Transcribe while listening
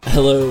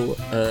Hello,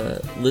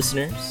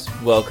 listeners.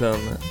 Welcome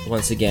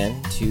once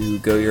again to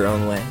Go Your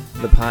Own Way,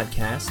 the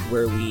podcast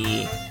where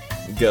we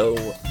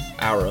go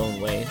our own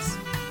ways,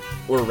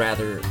 or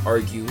rather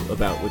argue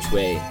about which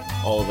way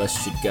all of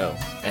us should go,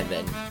 and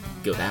then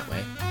go that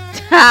way.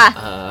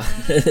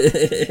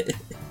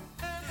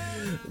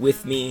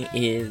 With me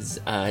is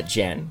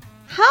Jen.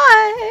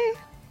 Hi!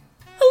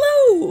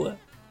 Hello!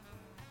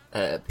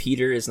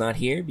 Peter is not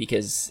here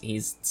because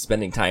he's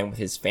spending time with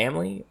his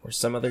family or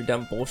some other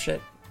dumb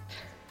bullshit.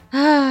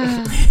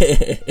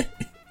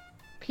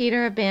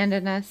 Peter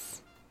abandoned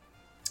us.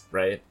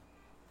 Right.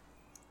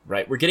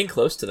 We're getting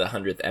close to the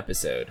 100th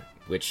episode,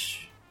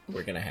 which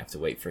we're gonna have to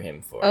wait for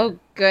him for. Oh,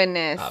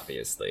 goodness.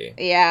 Obviously.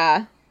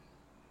 Yeah.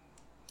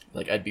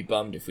 Like, I'd be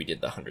bummed if we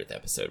did the 100th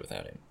episode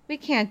without him. We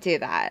can't do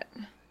that.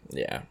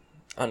 Yeah.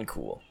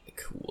 Uncool.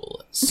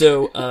 Cool.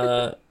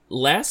 So,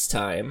 last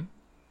time...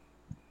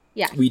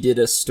 Yeah. We did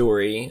a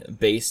story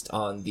based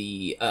on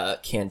the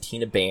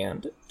Cantina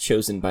Band,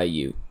 chosen by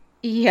you.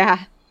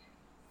 Yeah.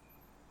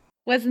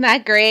 Wasn't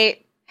that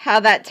great?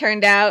 How that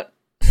turned out?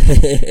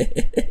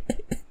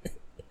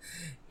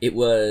 It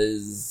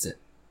was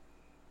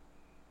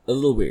a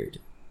little weird,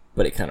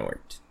 but it kind of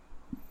worked.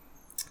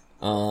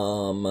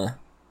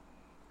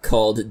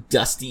 Called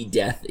Dusty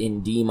Death in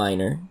D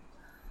minor.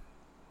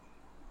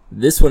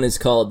 This one is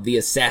called The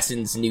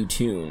Assassin's New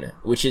Tune,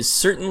 which is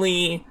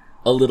certainly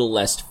a little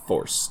less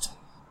forced.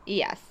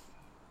 Yes.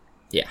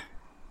 Yeah.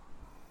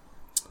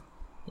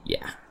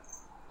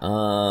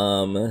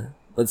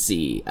 Let's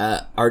see.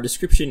 Our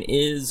description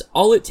is,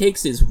 all it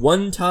takes is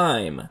one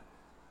time.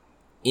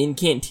 In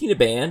Cantina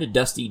Band,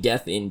 Dusty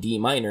Death in D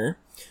minor,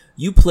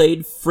 you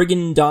played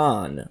Friggin'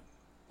 Dawn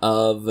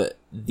of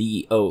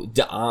the,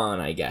 Dawn,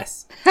 I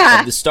guess,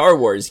 of the Star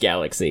Wars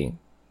galaxy.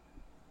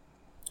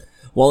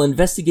 While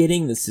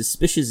investigating the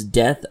suspicious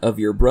death of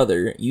your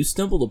brother, you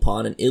stumbled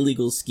upon an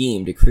illegal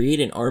scheme to create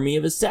an army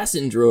of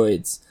assassin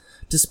droids.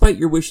 Despite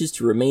your wishes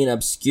to remain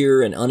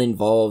obscure and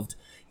uninvolved,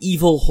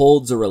 evil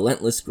holds a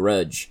relentless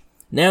grudge.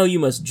 Now you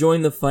must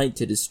join the fight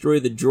to destroy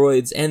the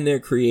droids and their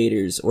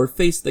creators, or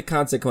face the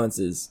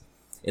consequences.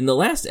 In the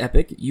last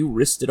epic, you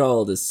risked it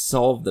all to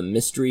solve the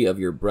mystery of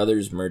your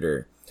brother's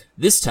murder.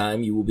 This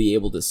time, you will be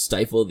able to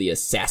stifle the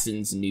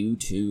assassin's new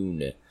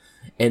tune,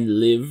 and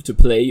live to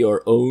play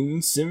your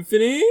own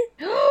symphony?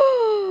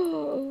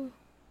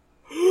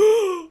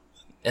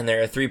 And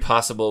there are 3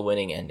 possible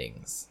winning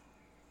endings.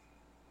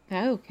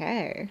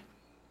 Okay.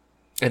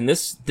 And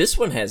this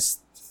one has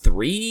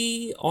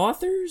 3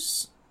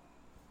 authors?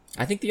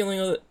 I think the only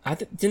other...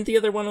 didn't the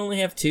other one only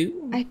have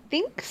 2? I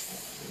think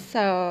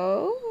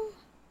so.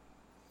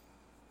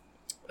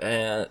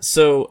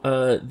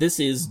 This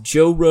is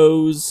Joe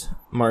Rose,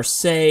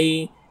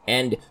 Marseille,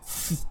 and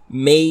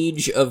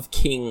Mage of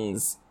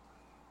Kings.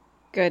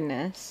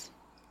 Goodness.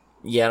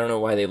 Yeah, I don't know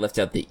why they left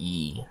out the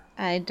E.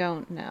 I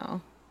don't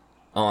know.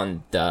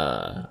 On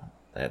the...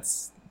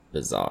 That's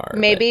bizarre.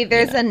 Maybe but,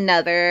 there's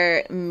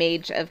another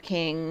Mage of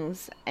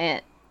Kings,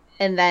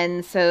 and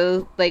then,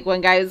 so, like,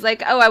 one guy was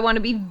like, oh, I want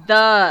to be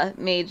the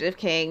Mage of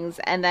Kings,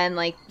 and then,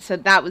 like, so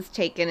that was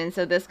taken, and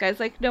so this guy's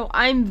like, no,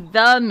 I'm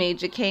the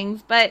Mage of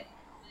Kings, but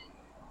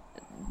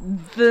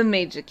the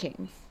Mage of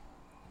Kings.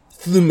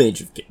 The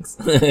Mage of Kings.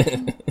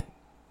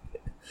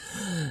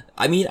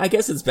 I mean, I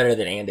guess it's better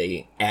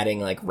than adding,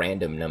 like,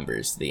 random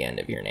numbers to the end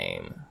of your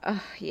name.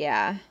 Oh,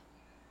 yeah.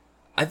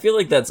 I feel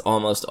like that's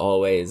almost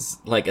always,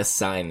 like, a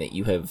sign that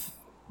you have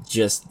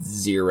just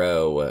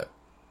zero,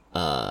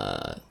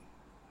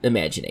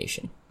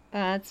 imagination.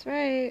 That's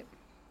right.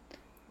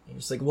 You're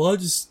just like, well, I'll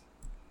just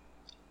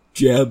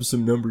jab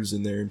some numbers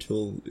in there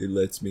until it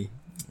lets me.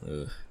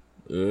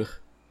 Ugh.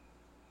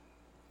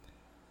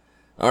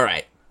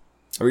 Alright.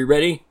 Are we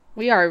ready?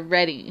 We are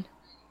ready.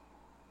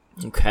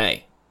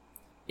 Okay.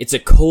 It's a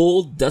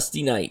cold,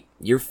 dusty night.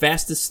 You're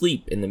fast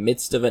asleep in the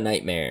midst of a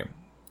nightmare.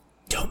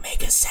 Don't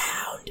make a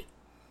sound.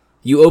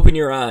 You open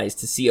your eyes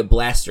to see a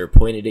blaster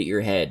pointed at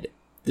your head.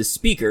 The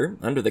speaker,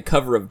 under the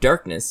cover of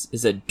darkness,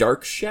 is a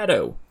dark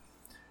shadow.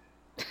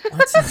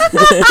 What?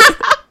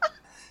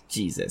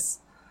 Jesus.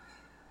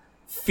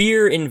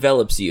 Fear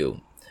envelops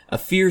you. A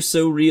fear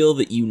so real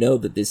that you know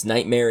that this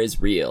nightmare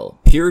is real.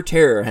 Pure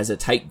terror has a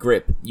tight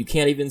grip. You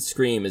can't even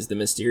scream as the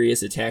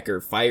mysterious attacker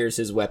fires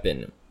his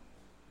weapon.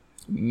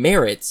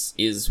 Merits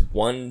is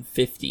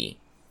 150.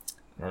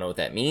 I don't know what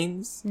that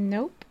means.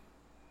 Nope.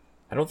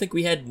 I don't think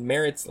we had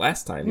merits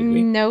last time, did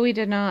we? No, we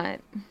did not.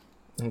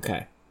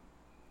 Okay.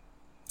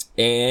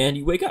 And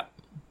you wake up.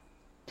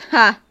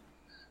 Ha!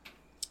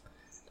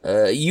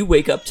 You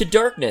wake up to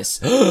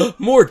darkness.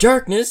 More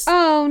darkness!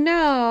 Oh,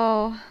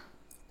 no.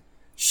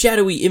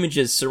 Shadowy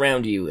images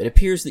surround you. It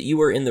appears that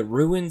you are in the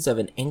ruins of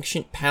an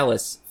ancient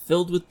palace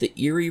filled with the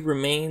eerie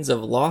remains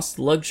of lost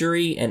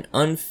luxury and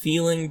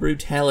unfeeling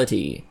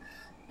brutality.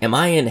 Am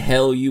I in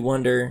hell, you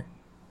wonder?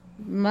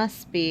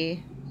 Must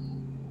be.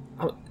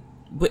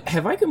 But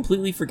have I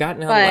completely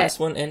forgotten how But the last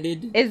one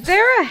ended? Is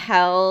there a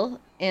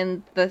hell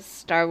in the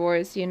Star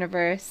Wars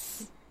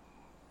universe?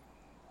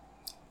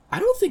 I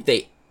don't think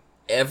they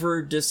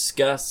ever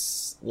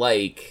discuss,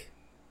 like,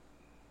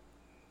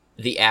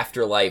 the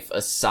afterlife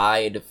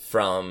aside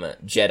from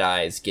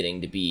Jedis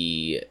getting to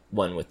be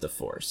one with the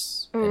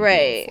Force. And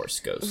Right. Force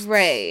ghosts.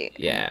 Right.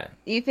 Yeah.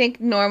 You think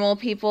normal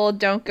people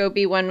don't go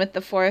be one with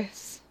the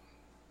Force?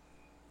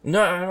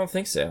 No, I don't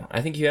think so.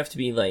 I think you have to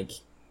be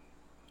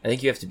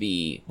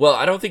well,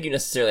 I don't think you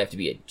necessarily have to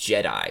be a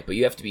Jedi, but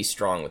you have to be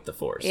strong with the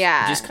Force.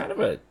 Yeah. Which is kind of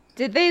a...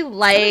 Did they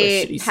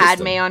light shitty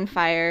Padme system. on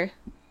fire?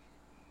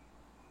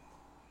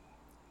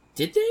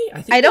 Did they?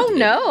 I think I they don't did.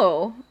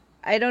 know.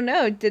 I don't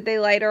know. Did they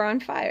light her on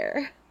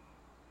fire?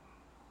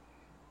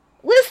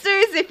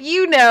 Listeners, if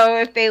you know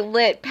if they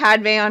lit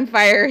Padme on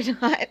fire or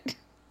not.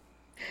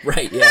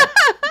 Right, yeah.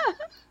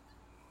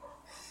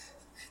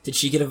 Did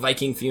she get a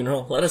Viking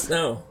funeral? Let us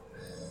know.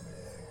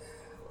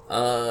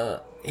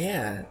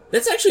 Yeah.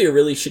 That's actually a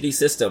really shitty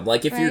system.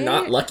 Like, if you're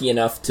not Right? lucky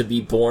enough to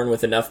be born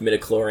with enough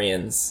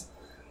midichlorians,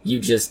 you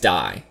just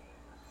die.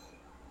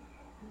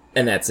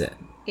 And that's it.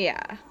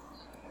 Yeah.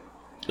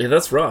 Yeah,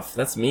 that's rough.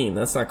 That's mean.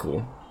 That's not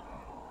cool.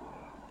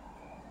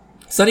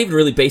 It's not even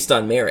really based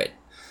on merit.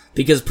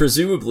 Because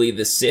presumably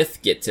the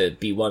Sith get to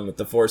be one with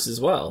the Force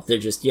as well. They're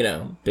just,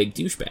 big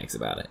douchebags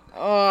about it.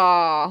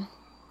 Oh.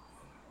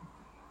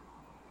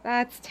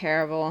 That's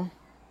terrible.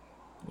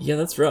 Yeah,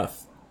 that's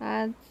rough.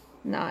 That's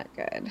not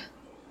good.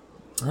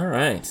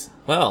 Alright.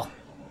 Well,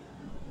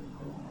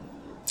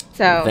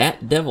 So,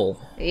 that devil.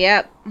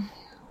 yep.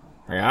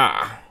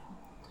 Ah.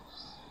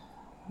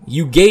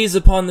 You gaze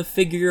upon the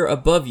figure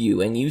above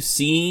you, and you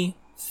see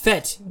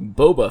Fett,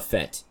 Boba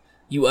Fett.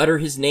 You utter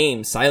his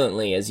name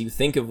silently as you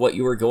think of what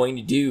you are going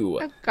to do.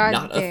 Oh, God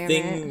not damn a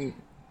thing.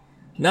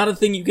 Not a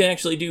thing you can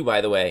actually do, by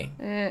the way.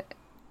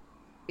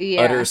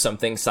 Yeah. Utter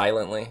something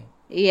silently.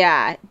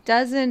 Yeah.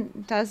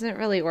 Doesn't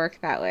really work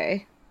that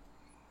way.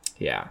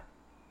 Yeah.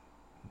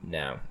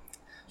 No.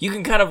 You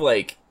can kind of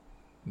like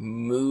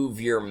move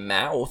your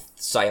mouth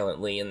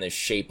silently in the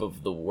shape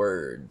of the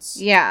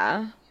words.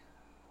 Yeah.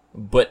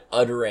 But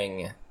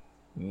uttering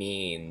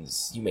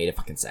means you made a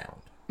fucking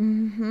sound.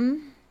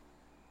 Mm-hmm.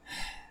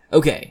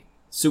 Okay,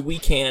 so we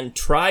can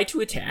try to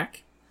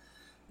attack,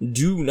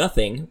 do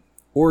nothing,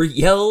 or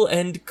yell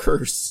and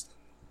curse.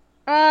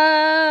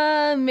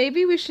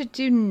 Maybe we should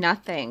do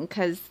nothing,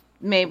 because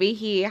maybe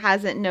he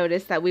hasn't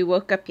noticed that we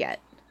woke up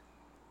yet.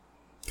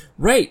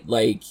 Right,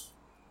 like,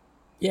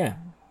 yeah.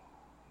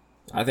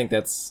 I think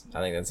that's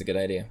a good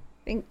idea.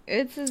 I think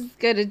it's as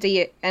good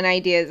an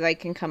idea as I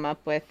can come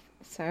up with,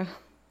 so...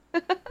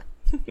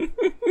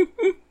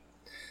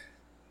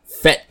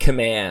 Fett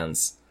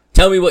commands.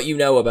 Tell me what you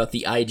know about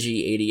the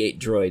IG-88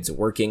 droids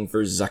working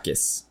for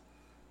Zuckuss.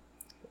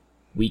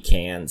 We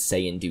can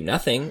say and do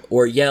nothing,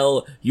 or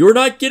yell, "You're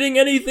not getting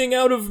anything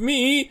out of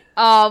me!"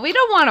 Oh, we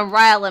don't want to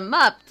rile him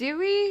up, do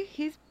we?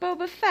 He's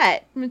Boba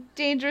Fett, most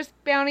dangerous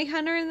bounty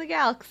hunter in the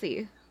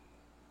galaxy.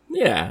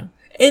 Yeah.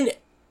 And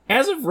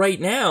as of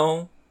right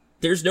now,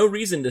 there's no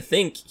reason to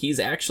think he's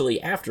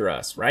actually after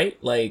us, right?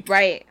 Like,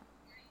 Right.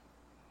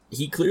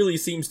 he clearly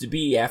seems to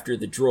be after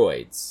the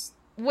droids.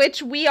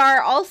 Which we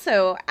are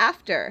also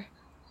after.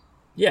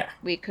 Yeah.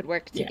 We could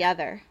work Yeah.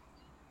 together.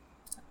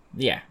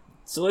 Yeah.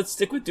 So let's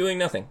stick with doing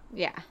nothing.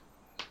 Yeah.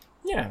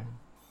 Yeah.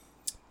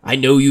 I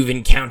know you've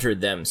encountered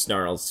them,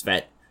 snarls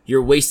Fett.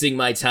 You're wasting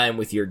my time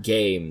with your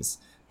games.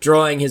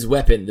 Drawing his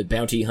weapon, the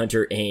bounty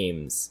hunter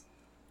aims.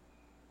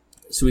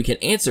 So we can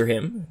answer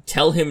him,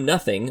 tell him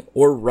nothing,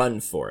 or run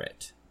for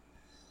it.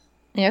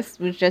 Yes,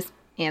 we just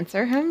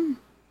answer him.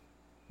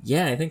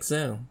 Yeah, I think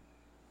so.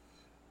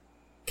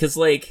 'Cause,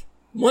 like,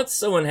 once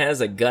someone has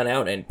a gun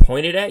out and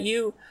pointed at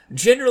you,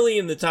 generally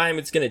in the time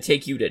it's gonna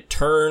take you to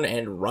turn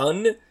and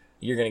run,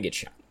 you're gonna get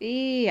shot.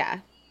 Yeah.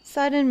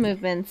 Sudden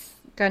movements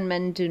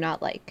gunmen do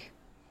not like.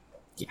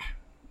 Yeah.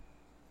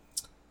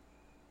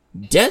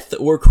 Death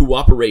or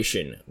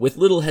cooperation? With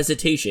little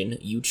hesitation,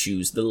 you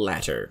choose the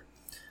latter.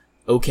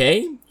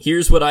 Okay,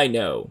 here's what I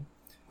know.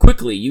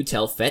 Quickly, you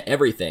tell Fett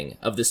everything.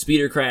 Of the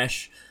speeder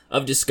crash,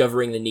 of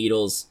discovering the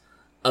needles,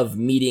 of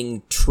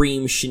meeting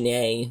Treem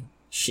Shenye,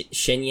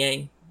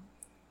 Treem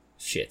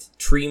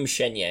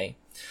Shenye,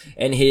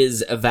 and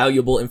his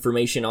valuable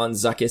information on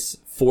Zuckuss,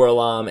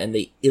 4-Alam, and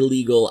the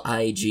illegal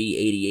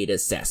IG-88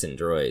 assassin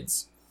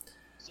droids.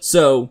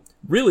 So,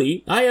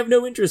 really, I have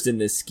no interest in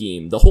this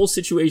scheme. The whole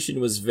situation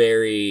was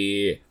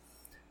very...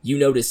 You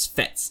notice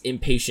Fett's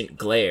impatient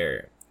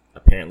glare.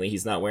 Apparently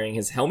he's not wearing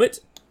his helmet.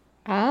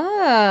 Oh,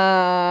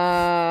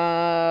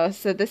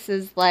 so this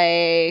is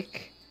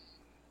like,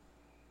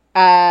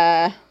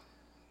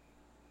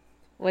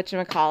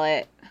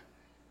 whatchamacallit?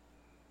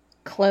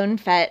 Clone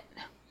Fett.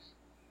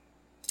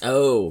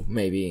 Oh,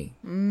 maybe.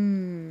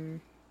 Maybe.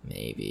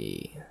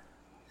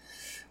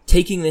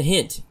 Taking the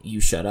hint, you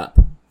shut up.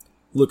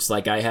 Looks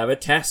like I have a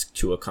task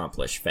to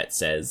accomplish, Fett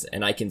says,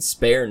 and I can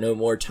spare no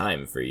more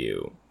time for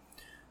you.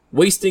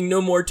 Wasting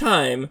no more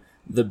time,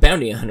 the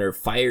bounty hunter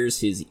fires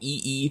his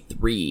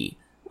EE-3.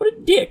 What a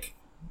dick.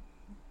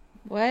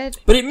 What?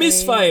 But it a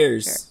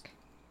misfires. jerk.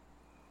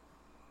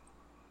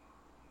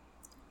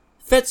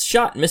 Fett's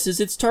shot misses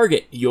its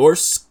target, your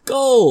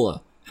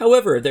skull.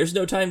 However, there's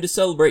no time to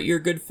celebrate your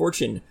good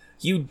fortune.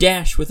 You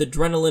dash with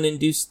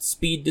adrenaline-induced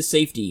speed to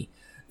safety.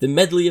 The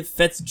medley of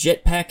Fett's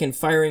jetpack and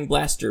firing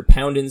blaster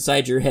pound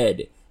inside your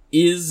head.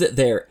 Is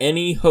there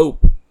any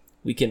hope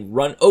we can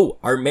run? Oh,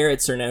 our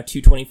merits are now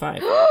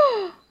 225.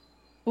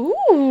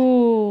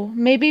 Ooh,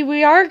 maybe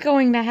we are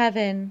going to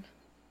heaven.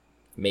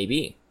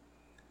 Maybe.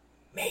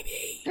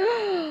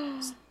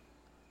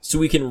 So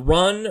we can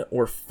run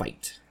or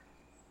fight.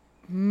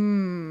 I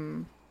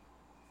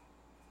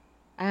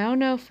don't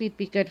know if we'd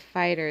be good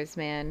fighters,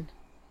 man.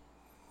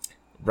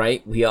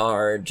 Right? We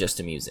are just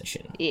a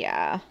musician.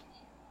 Yeah.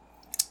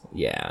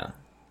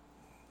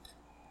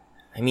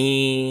 I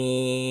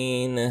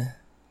mean,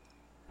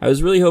 I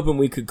was really hoping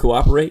we could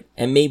cooperate,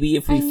 and maybe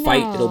if we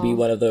fight, it'll be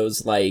one of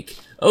those, like,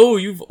 oh,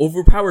 you've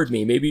overpowered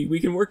me, maybe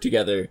we can work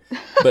together.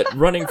 But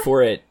running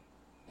for it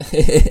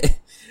kind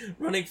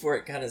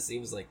of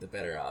seems like the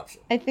better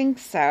option. I think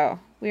so.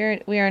 We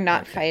are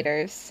not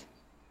fighters.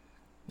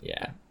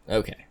 Yeah,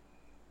 okay.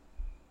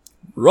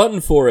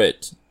 Run for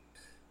it!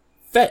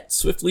 Fett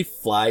swiftly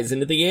flies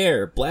into the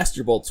air.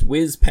 Blaster bolts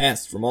whiz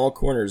past from all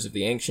corners of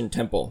the ancient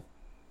temple.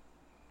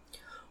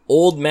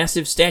 Old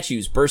massive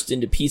statues burst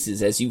into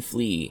pieces as you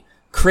flee,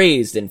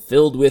 crazed and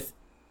filled with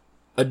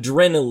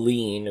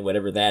adrenaline,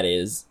 whatever that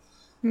is.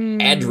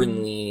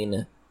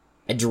 Adrenaline,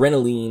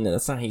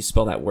 that's not how you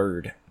spell that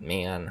word,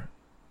 man.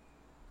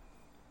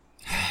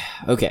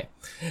 Okay.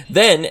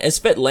 Then, as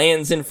Fett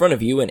lands in front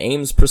of you and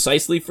aims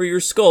precisely for your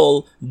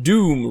skull,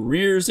 Doom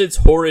rears its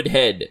horrid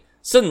head.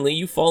 Suddenly,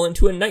 you fall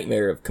into a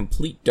nightmare of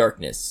complete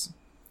darkness.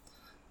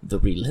 The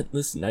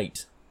relentless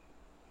night.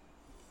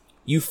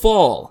 You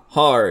fall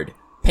hard.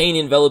 Pain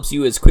envelops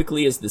you as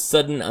quickly as the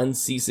sudden,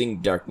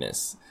 unceasing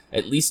darkness.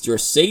 At least you're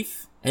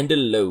safe and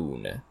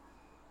alone.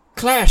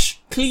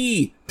 Clash!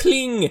 Clee!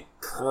 Cling!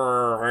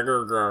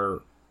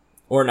 Or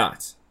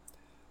not.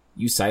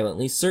 You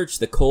silently search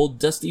the cold,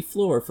 dusty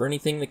floor for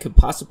anything that could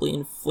possibly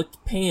inflict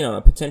pain on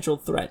a potential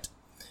threat.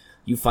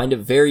 You find a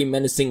very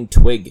menacing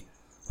twig.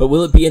 But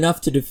will it be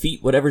enough to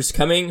defeat whatever's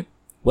coming?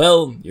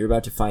 Well, you're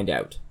about to find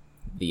out.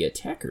 The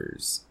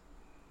attackers.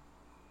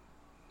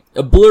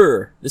 A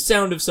blur, the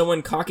sound of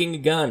someone cocking a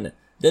gun,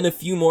 then a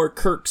few more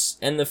kirks,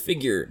 and the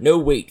figures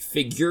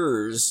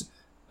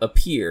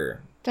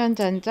appear. Dun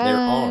dun dun. They're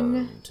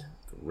armed.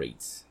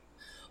 Great.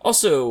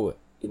 Also,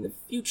 in the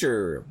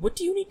future, what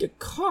do you need to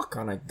cock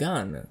on a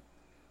gun?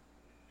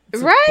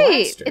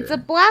 It's a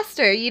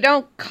blaster. You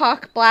don't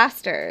cock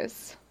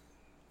blasters.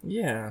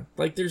 Yeah,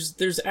 like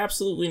there's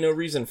absolutely no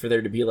reason for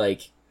there to be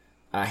like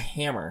a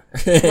hammer.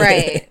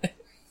 Right.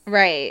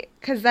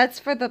 Because that's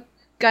for the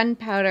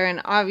gunpowder,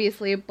 and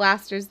obviously a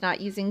blaster's not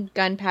using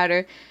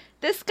gunpowder.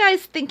 This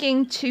guy's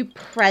thinking to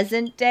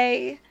present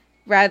day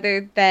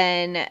rather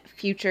than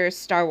future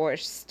Star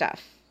Wars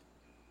stuff.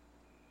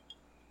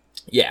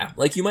 Yeah,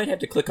 like you might have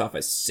to click off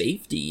a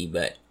safety,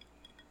 but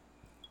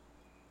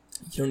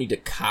you don't need to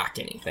cock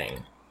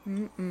anything.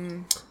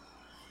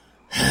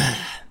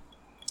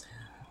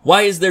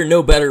 Why is there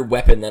no better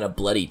weapon than a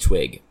bloody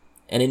twig?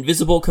 An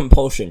invisible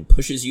compulsion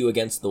pushes you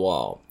against the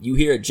wall. You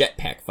hear a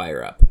jetpack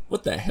fire up.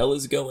 What the hell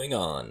is going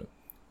on?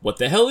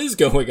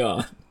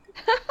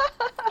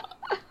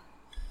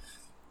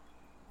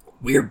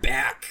 We're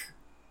back.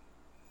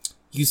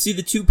 You see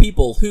the two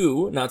people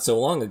who, not so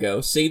long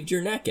ago, saved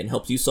your neck and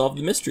helped you solve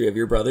the mystery of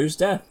your brother's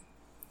death.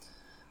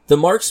 The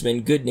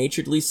marksman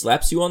good-naturedly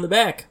slaps you on the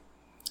back.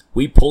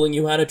 We pulling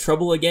you out of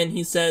trouble again,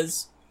 he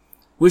says.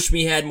 Wish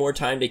we had more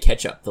time to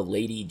catch up. The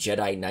Lady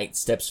Jedi Knight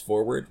steps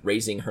forward,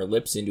 raising her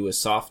lips into a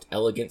soft,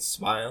 elegant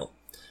smile.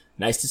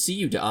 Nice to see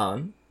you,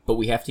 Da'an, but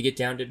we have to get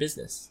down to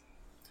business.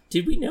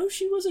 Did we know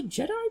she was a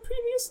Jedi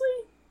previously?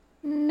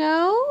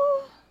 No?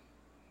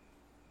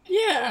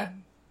 Yeah.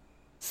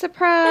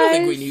 Surprise. I don't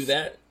think we knew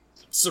that.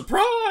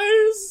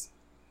 Surprise!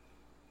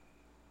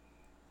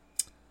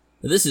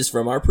 This is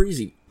from our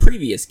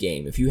previous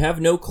game. If you have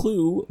no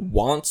clue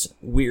what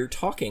we're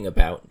talking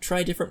about,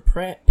 try different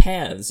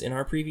paths in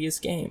our previous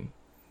game.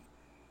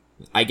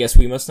 I guess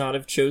we must not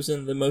have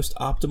chosen the most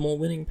optimal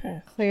winning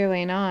path.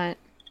 Clearly not.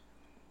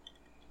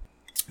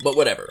 But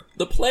whatever.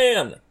 The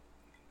plan!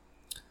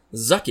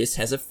 Zuckuss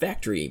has a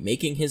factory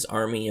making his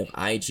army of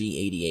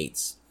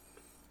IG-88s.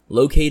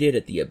 Located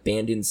at the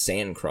abandoned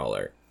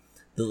Sandcrawler,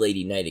 the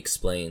Lady Knight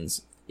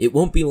explains, it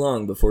won't be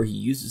long before he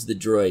uses the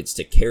droids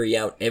to carry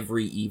out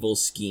every evil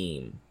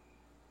scheme.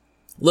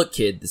 Look,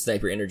 kid, the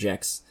sniper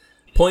interjects.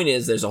 Point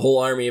is, there's a whole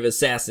army of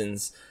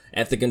assassins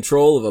at the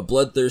control of a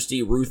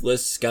bloodthirsty,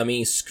 ruthless,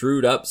 scummy,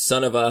 screwed up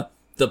son of a...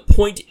 The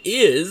point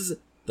is,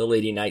 the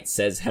Lady Knight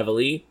says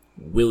heavily,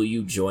 will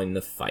you join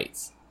the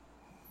fight?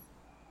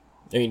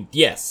 I mean,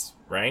 yes,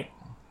 right?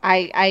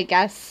 I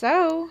guess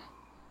so.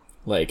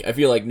 Like, I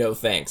feel like, no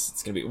thanks.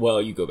 It's gonna be,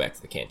 well, you go back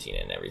to the cantina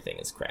and everything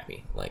is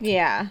crappy. Like,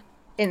 yeah,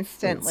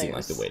 instantly. Seems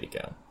like the way to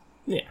go.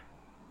 Yeah.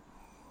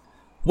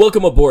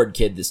 Welcome aboard,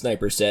 kid, the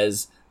sniper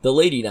says. The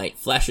Lady Knight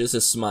flashes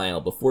a smile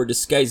before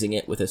disguising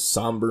it with a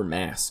somber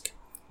mask.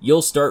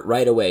 You'll start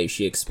right away,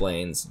 she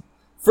explains.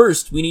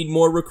 First, we need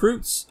more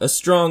recruits. A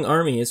strong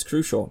army is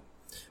crucial.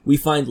 We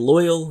find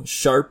loyal,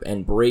 sharp,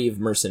 and brave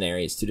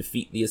mercenaries to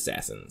defeat the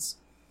assassins.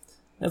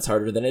 That's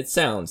harder than it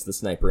sounds, the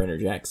sniper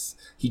interjects.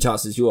 He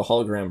tosses you a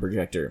hologram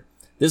projector.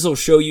 This'll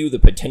show you the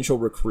potential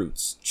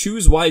recruits.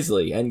 Choose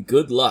wisely, and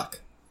good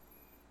luck.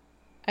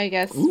 I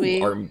guess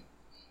we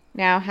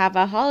now have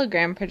a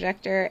hologram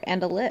projector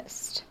and a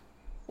list.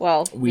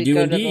 Well, we do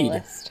go indeed. to the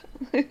list.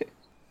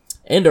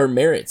 And our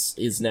merits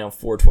is now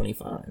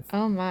 425.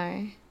 Oh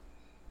my.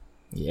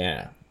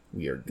 Yeah,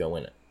 we are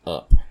going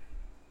up.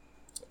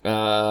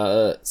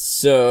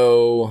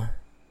 So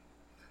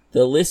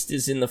the list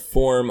is in the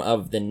form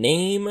of the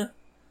name,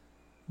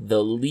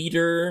 the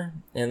leader,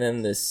 and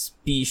then the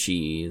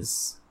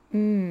species.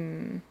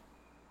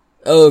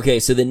 Okay,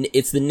 so then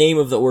it's the name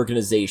of the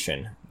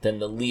organization, then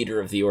the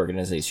leader of the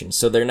organization.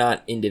 So they're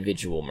not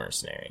individual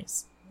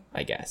mercenaries,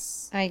 I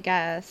guess.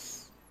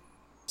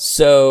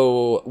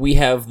 So we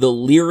have the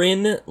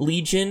Lyran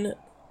Legion,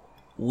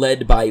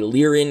 led by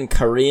Lyran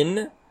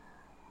Karin,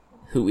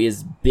 who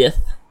is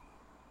Bith.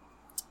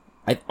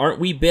 Aren't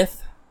we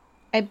Bith?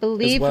 I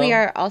believe we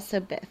are also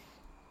Bith.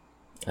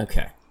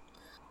 Okay.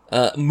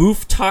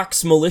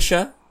 Muftok's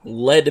militia,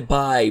 led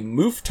by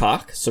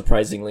Muftok,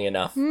 surprisingly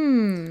enough.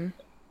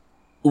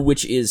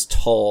 Which is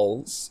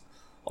Talls.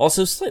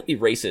 Also slightly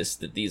racist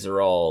that these are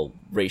all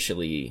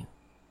racially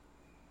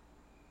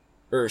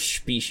or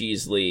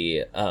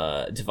speciesly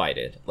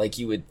divided. Like,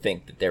 you would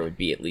think that there would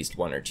be at least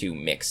one or two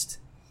mixed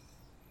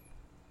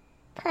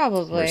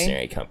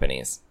mercenary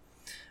companies.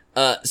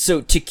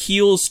 So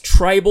Tequil's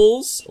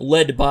tribals,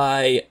 led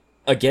by,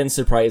 again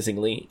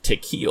surprisingly,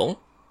 Tequil,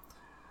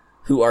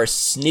 who are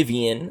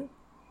Snivian.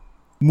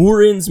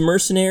 Murin's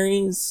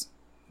mercenaries,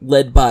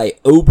 led by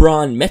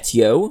Oberon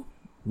Metio,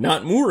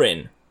 not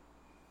Murin,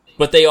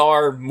 but they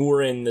are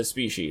Murin the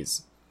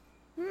species.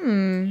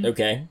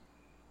 Okay.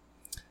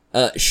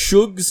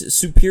 Shug's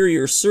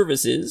superior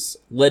services,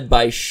 led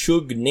by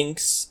Shug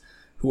Ninx,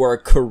 who are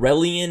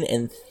Corellian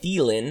and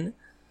Thelin,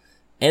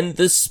 and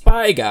the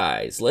Spy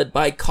Guys, led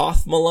by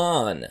Koth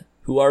Milan,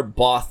 who are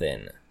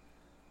Bothan.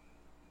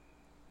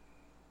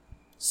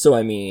 So,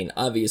 I mean,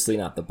 obviously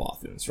not the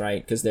Bothans,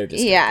 right? Because they're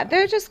just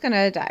they're just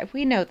gonna die.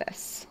 We know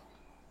this.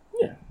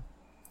 Yeah.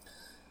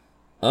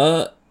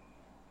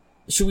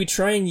 Should we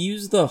try and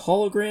use the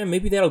hologram?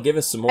 Maybe that'll give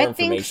us some more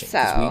information.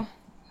 I think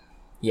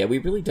so. We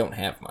really don't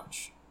have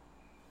much.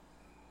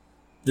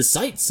 The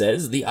site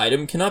says the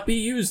item cannot be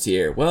used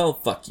here. Well,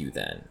 fuck you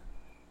then.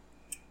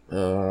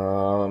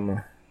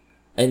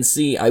 And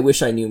see, I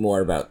wish I knew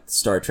more about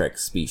Star Trek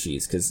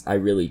species, because I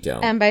really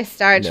don't. And by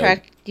Star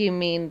Trek, do you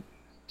mean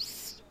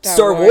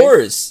Star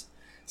Wars?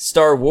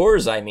 Star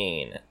Wars, I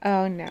mean.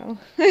 Oh, no.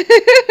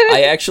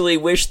 I actually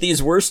wish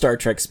these were Star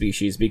Trek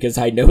species, because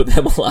I know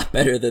them a lot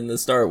better than the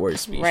Star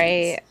Wars species.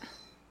 Right.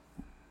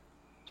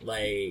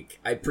 Like,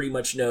 I pretty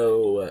much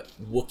know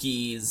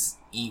Wookiees,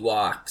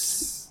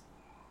 Ewoks,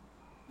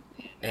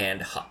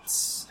 and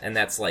Hutts. And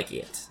that's like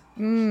it.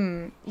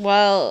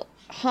 Well,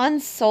 Han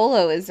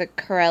Solo is a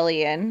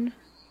Corellian.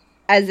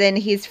 As in,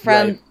 he's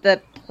from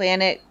the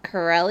planet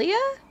Corellia?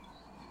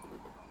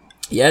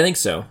 Yeah, I think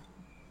so.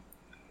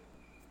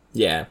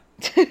 Yeah.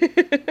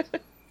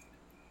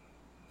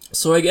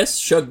 So I guess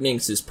Shug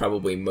Ninx is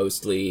probably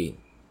mostly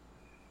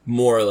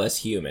more or less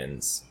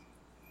humans.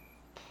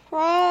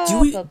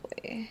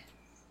 Probably.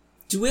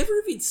 Do we ever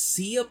even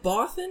see a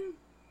Bothan?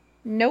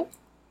 Nope.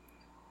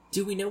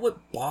 Do we know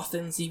what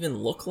Bothans even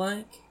look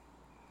like?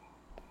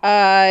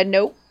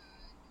 Nope.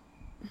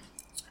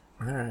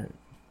 Alright.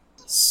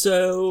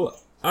 So,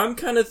 I'm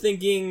kind of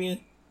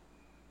thinking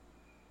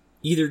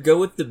either go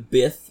with the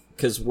Bith,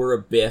 because we're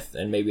a Bith,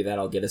 and maybe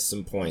that'll get us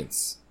some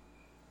points.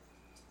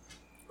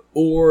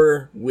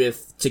 Or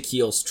with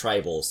Tequil's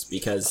Tribals,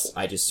 because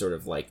I just sort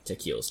of like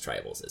Tequil's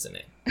Tribals, isn't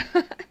it?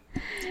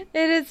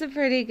 It is a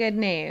pretty good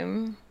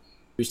name.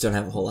 We just don't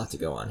have a whole lot to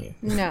go on here.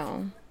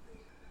 No.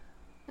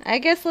 I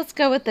guess let's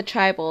go with the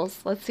Tribals.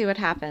 Let's see what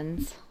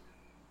happens.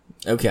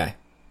 Okay.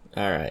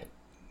 Alright.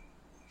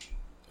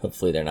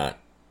 Hopefully they're not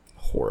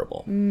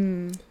horrible.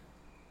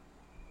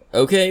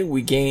 Okay,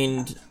 we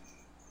gained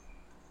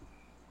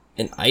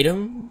an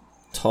item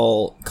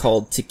called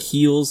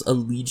Tequil's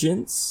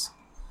Allegiance.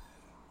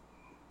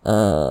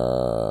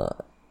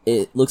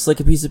 It looks like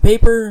a piece of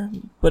paper,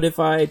 but if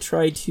I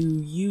try to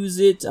use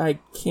it, I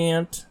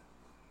can't.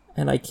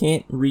 And I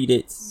can't read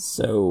it,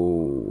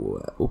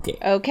 so... Okay.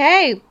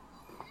 Okay.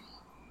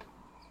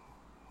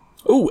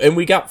 Oh, and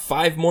we got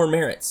 5 more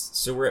merits,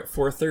 so we're at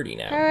 430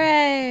 now.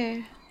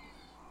 Hooray!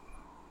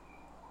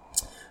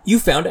 You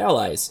found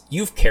allies.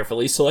 You've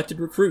carefully selected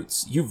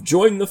recruits. You've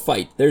joined the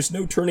fight. There's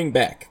no turning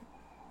back.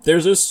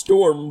 There's a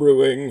storm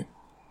brewing.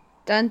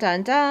 Dun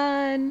dun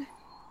dun.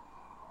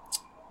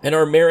 And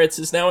our merits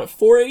is now at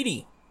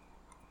 480.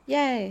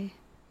 Yay.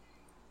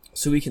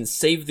 So we can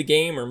save the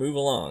game or move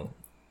along.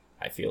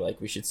 I feel like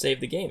we should save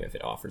the game if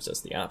it offers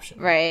us the option.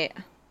 Right.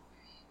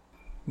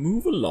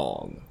 Move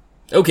along.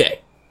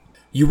 Okay.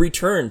 You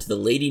return to the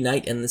Lady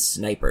Knight and the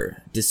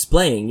Sniper,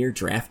 displaying your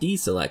draftee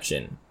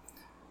selection.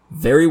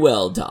 Very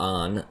well,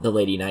 Da'an, the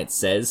Lady Knight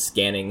says,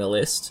 scanning the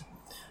list.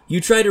 You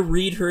try to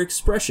read her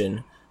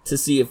expression, to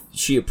see if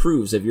she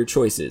approves of your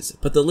choices,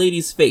 but the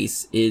lady's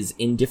face is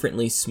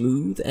indifferently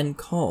smooth and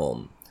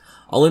calm.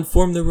 I'll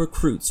inform the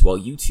recruits while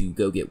you two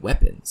go get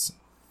weapons.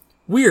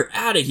 We're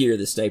out of here,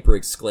 the sniper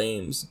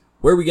exclaims.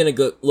 Where are we gonna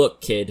go?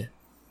 Look, kid.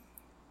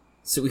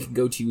 So we can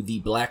go to the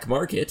black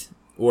market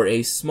or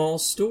a small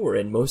store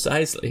in Mos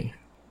Eisley.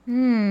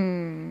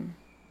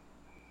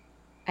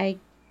 I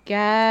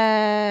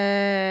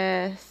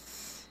guess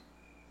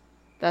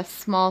the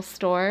small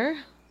store?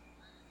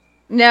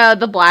 No,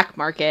 the black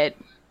market.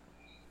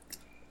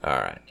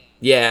 Alright.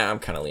 Yeah, I'm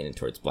kind of leaning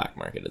towards black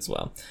market as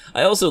well.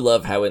 I also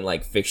love how in,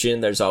 like,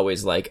 fiction, there's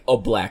always, like, a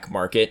black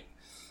market,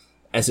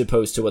 as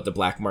opposed to what the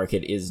black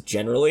market is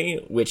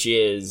generally, which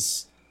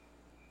is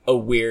a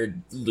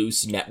weird,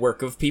 loose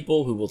network of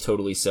people who will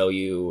totally sell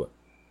you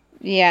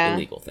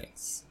illegal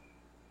things.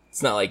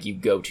 It's not like you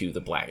go to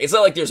the black... It's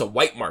not like there's a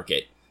white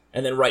market,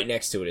 and then right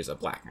next to it is a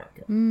black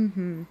market.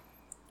 Mm-hmm.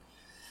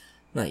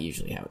 Not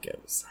usually how it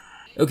goes.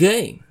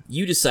 Okay,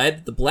 you decide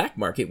that the black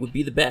market would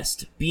be the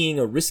best. Being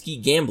a risky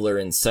gambler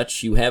and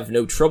such, you have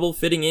no trouble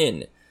fitting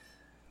in.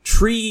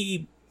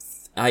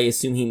 I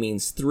assume he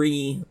means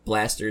 3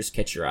 blasters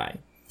catch your eye.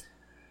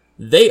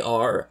 They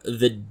are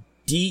the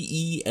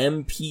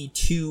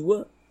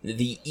DEMP-2,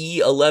 the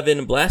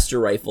E11 blaster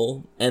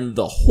rifle, and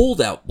the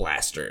holdout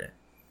blaster.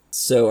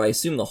 So I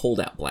assume the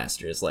holdout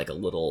blaster is like a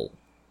little,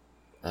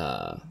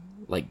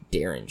 like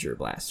Derringer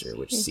blaster,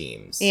 which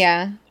seems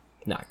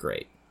not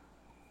great.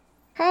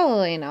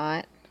 Probably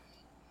not.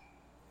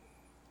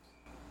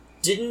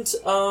 Didn't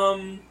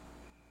Boba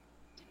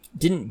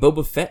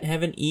Fett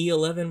have an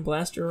E11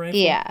 blaster rifle?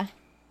 Yeah.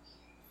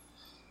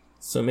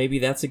 So maybe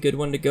that's a good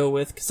one to go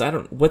with, because I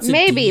don't... What's a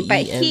maybe, DEMP2?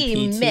 but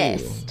he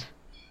missed.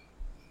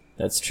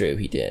 That's true,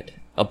 he did.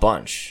 A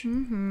bunch.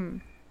 Mm-hmm.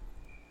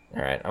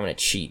 Alright, I'm gonna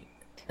cheat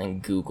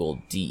and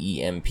Google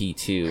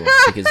DEMP2,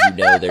 because you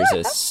know there's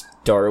a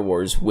Star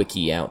Wars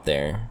wiki out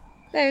there.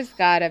 There's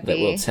gotta be. That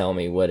will tell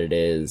me what it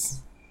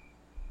is.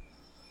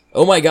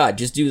 Oh my god,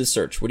 just do the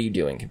search. What are you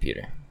doing,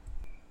 computer?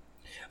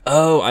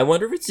 Oh, I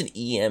wonder if it's an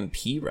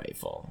EMP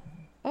rifle.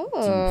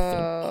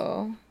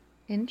 Oh,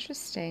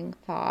 interesting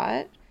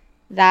thought.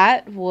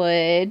 That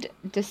would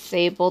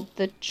disable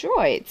the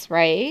droids,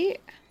 right?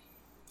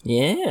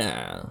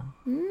 Yeah.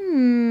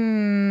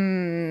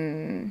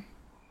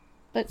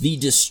 But The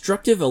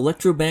Destructive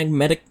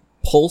Electromagnetic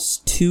Pulse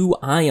 2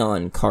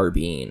 Ion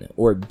Carbine,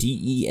 or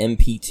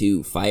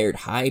DEMP2, fired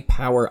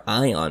high-power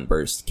ion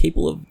bursts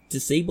capable of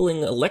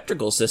disabling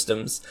electrical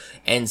systems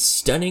and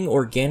stunning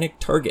organic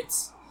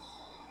targets.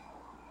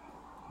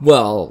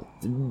 Well,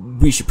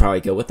 we should probably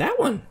go with that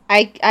one.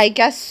 I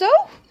guess so.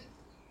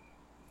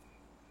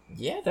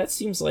 Yeah, that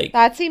seems like...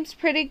 That seems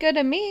pretty good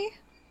to me.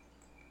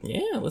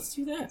 Yeah, let's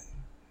do that.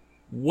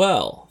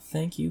 Well,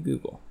 thank you,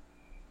 Google.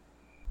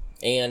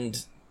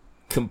 And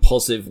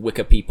compulsive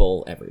Wicca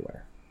people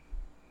everywhere.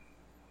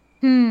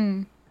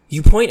 You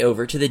point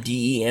over to the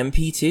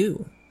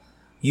DEMP2.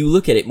 You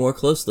look at it more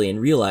closely and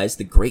realize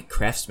the great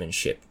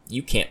craftsmanship.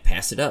 You can't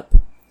pass it up.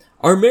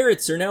 Our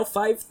merits are now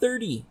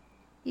 530.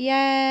 Yay.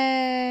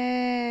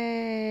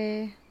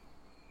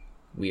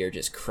 We are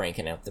just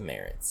cranking out the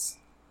merits.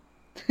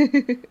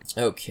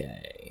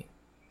 Okay.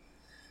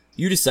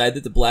 You decide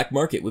that the black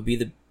market would be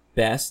the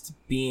best,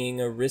 being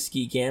a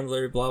risky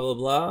gambler, blah, blah,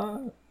 blah.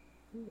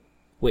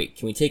 Wait,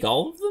 can we take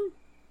all of them?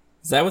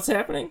 Is that what's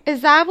happening?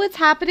 Is that what's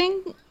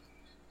happening?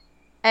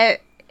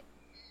 It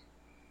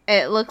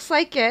looks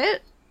like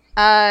it.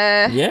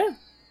 Yeah.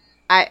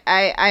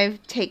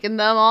 I've taken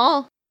them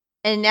all.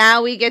 And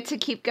now we get to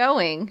keep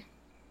going.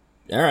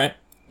 Alright.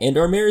 And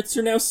our merits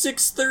are now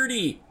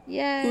 630.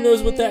 Yay. Who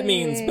knows what that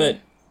means, but...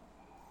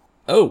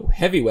 Oh,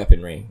 heavy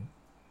weaponry.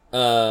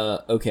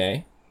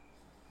 Okay.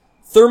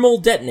 Thermal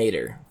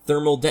detonator.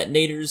 Thermal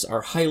detonators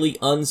are highly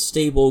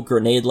unstable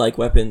grenade-like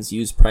weapons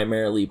used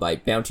primarily by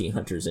bounty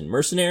hunters and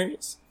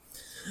mercenaries.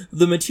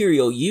 The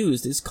material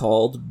used is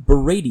called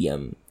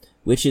beradium,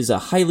 which is a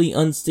highly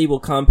unstable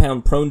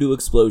compound prone to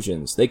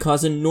explosions. They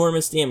cause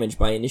enormous damage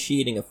by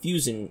initiating a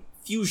fusion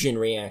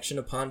reaction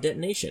upon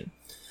detonation,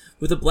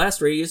 with a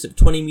blast radius of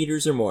 20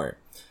 meters or more.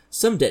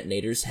 Some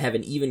detonators have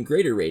an even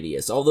greater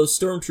radius, although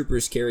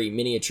stormtroopers carry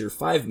miniature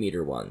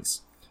 5-meter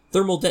ones.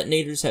 Thermal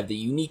detonators have the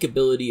unique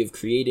ability of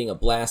creating a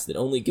blast that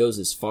only goes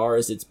as far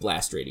as its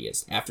blast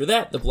radius. After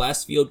that, the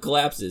blast field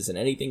collapses, and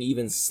anything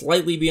even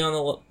slightly beyond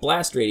the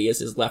blast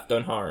radius is left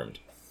unharmed.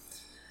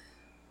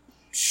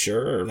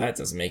 Sure, that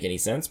doesn't make any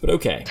sense, but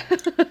okay.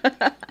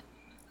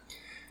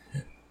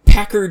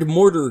 Packard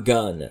mortar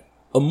gun.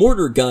 A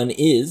mortar gun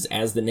is,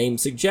 as the name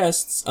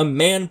suggests, a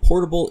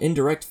man-portable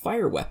indirect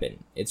fire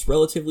weapon. It's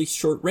relatively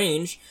short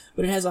range,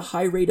 but it has a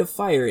high rate of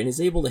fire and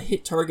is able to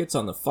hit targets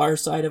on the far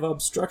side of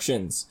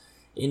obstructions.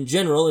 In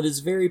general, it is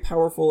very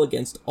powerful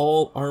against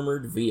all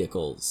armored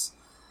vehicles.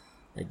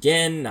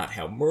 Again, not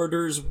how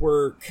mortars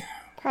work.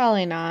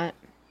 Probably not.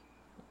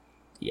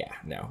 Yeah,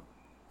 no.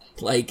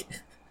 Like,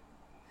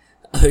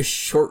 a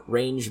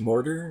short-range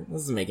mortar?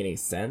 Doesn't make any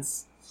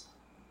sense.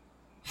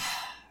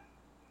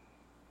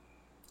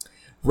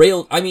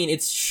 Rail, I mean,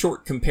 it's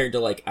short compared to,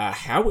 like, a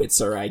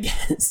howitzer, I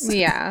guess.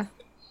 Yeah.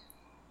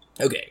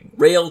 Okay.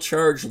 Rail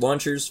charge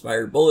launchers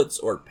fire bullets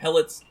or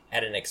pellets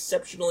at an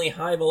exceptionally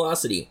high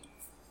velocity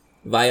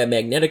via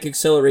magnetic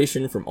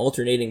acceleration from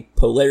alternating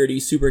polarity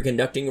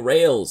superconducting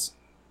rails.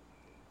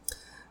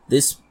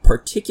 This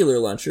particular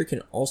launcher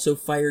can also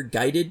fire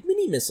guided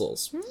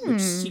mini-missiles, which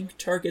seek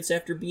targets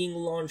after being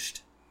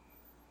launched.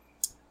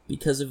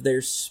 Because of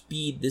their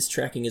speed, this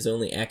tracking is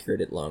only accurate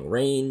at long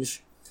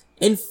range.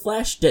 And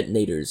flash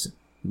detonators.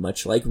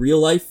 Much like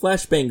real-life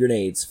flashbang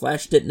grenades,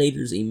 flash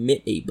detonators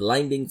emit a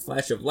blinding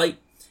flash of light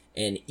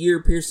and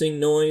ear-piercing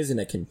noise in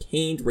a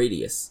contained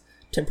radius,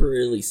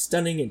 temporarily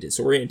stunning and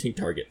disorienting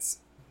targets.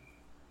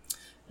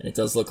 And it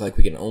does look like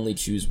we can only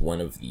choose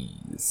one of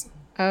these.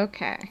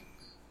 Okay.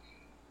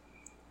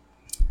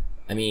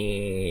 I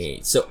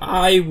mean, so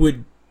I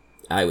would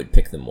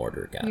pick the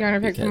mortar gun. You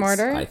want to pick the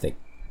mortar?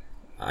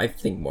 I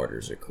think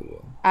mortars are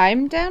cool.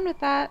 I'm down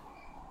with that.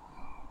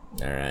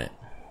 Alright.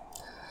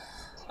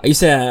 I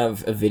used to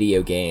have a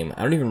video game.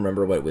 I don't even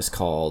remember what it was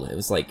called. It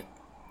was like...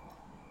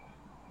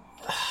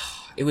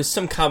 It was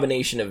some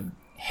combination of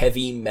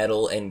heavy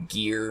metal and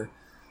gear.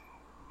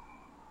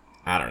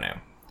 I don't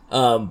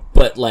know.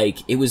 But, like,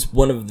 it was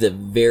one of the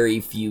very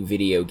few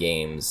video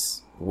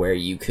games where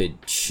you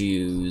could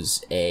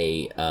choose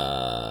a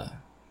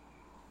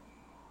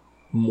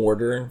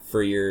mortar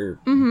for your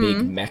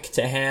big mech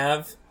to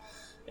have.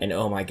 And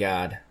oh my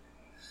god.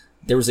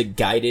 There was a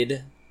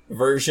guided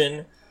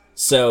version.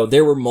 So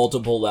there were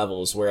multiple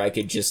levels where I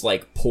could just,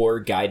 like, pour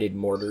guided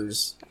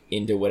mortars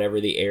into whatever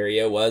the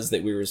area was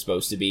that we were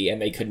supposed to be, and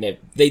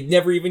they'd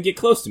never even get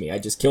close to me.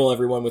 I'd just kill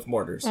everyone with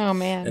mortars. Oh,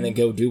 man. And then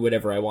go do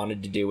whatever I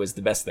wanted to do. Was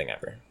the best thing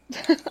ever.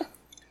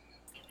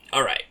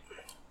 Alright.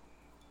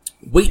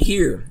 Wait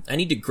here. I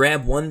need to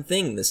grab one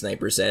thing, the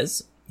sniper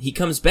says. He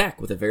comes back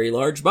with a very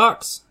large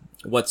box.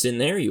 What's in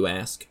there, you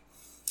ask?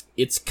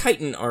 It's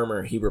chitin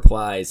armor, he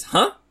replies.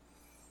 Huh?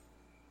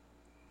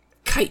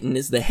 Chitin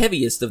is the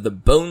heaviest of the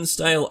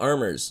bone-style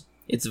armors.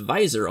 Its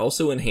visor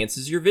also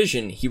enhances your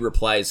vision, he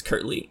replies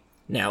curtly.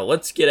 Now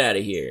let's get out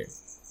of here.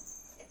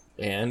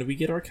 And we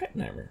get our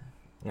chitin armor.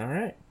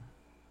 Alright.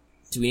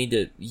 Do we need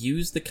to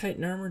use the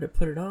chitin armor to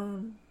put it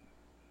on?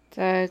 It's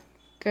a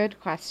good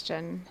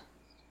question.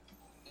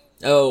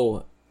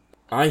 Oh,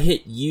 I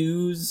hit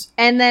use.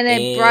 And then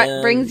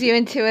it brings you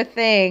into a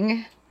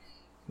thing.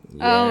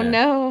 Yeah. Oh,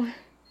 no.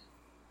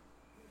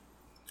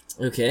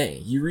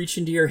 Okay, you reach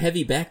into your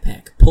heavy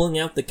backpack, pulling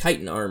out the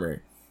chitin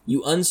armor.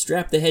 You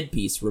unstrap the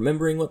headpiece,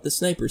 remembering what the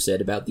sniper said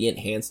about the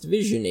enhanced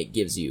vision it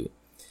gives you.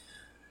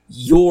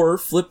 You're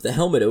flip the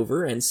helmet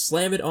over and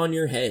slam it on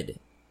your head.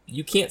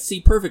 You can't see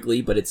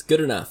perfectly, but it's good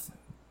enough.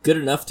 Good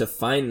enough to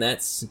find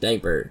that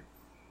sniper.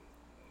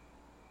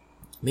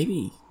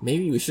 Maybe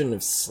we shouldn't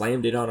have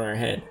slammed it on our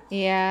head.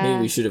 Yeah.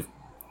 Maybe we should have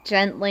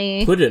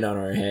gently put it on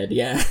our head,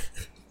 yeah.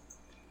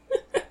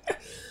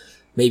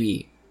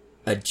 Maybe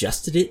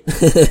adjusted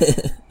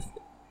it?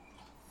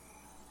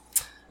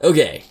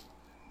 Okay.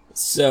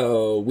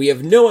 So, we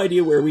have no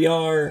idea where we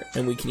are,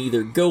 and we can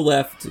either go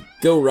left,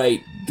 go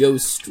right, go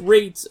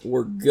straight,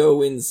 or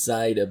go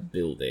inside a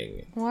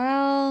building.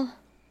 Well,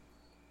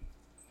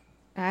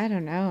 I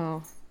don't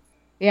know.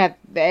 Yeah,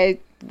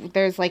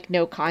 there's, like,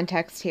 no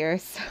context here,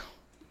 so...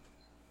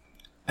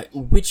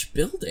 Which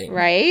building?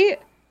 Right?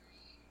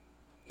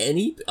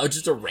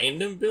 Just a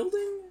random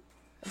building?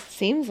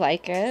 Seems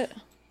like it.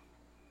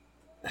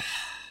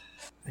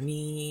 I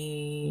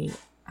mean,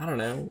 I don't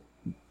know.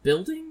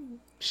 Building?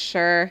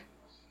 Sure.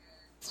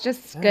 It's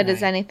just as good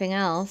as anything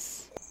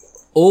else.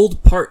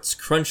 Old parts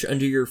crunch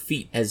under your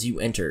feet as you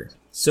enter.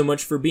 So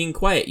much for being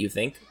quiet, you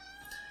think.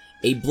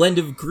 A blend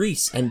of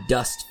grease and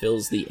dust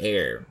fills the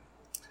air.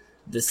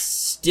 The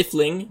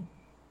stifling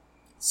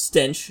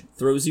stench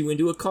throws you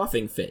into a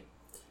coughing fit.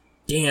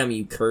 Damn,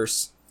 you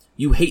curse.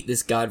 You hate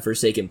this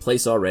godforsaken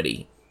place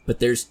already. But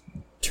there's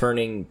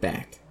turning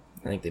back.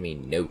 I think they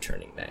mean no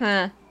turning back.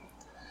 Huh.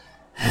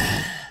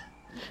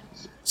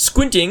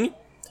 Squinting,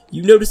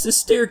 you notice a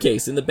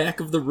staircase in the back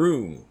of the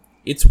room.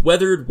 It's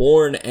weathered,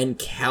 worn, and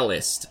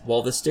calloused.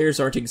 While the stairs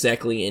aren't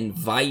exactly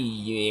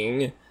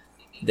inviting,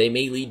 they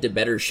may lead to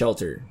better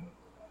shelter.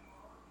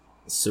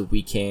 So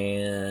we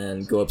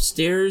can go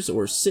upstairs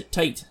or sit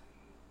tight.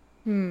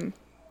 Let's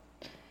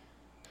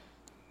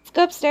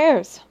go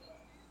upstairs.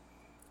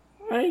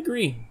 I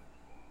agree.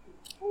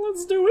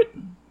 Let's do it.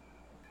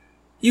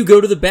 You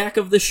go to the back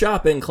of the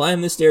shop and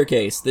climb the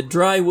staircase. The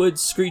dry wood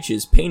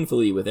screeches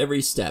painfully with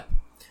every step.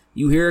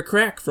 You hear a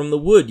crack from the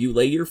wood you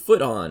lay your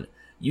foot on.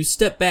 You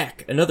step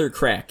back, another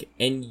crack,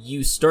 and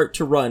you start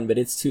to run, but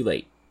it's too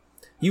late.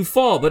 You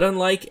fall, but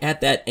unlike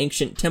at that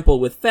ancient temple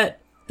with Fett,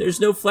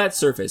 there's no flat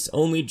surface,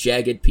 only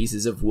jagged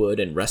pieces of wood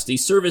and rusty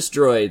service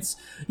droids.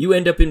 You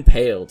end up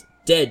impaled,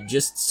 dead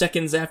just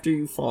seconds after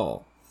you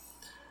fall.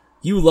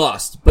 You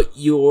lost, but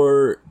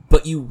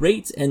you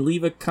rate and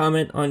leave a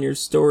comment on your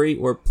story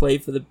or play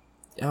for the...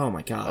 Oh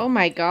my god. Oh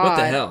my god. What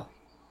the hell?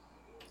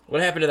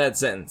 What happened to that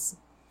sentence?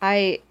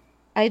 I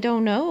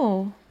don't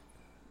know.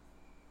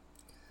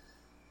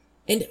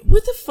 And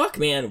what the fuck,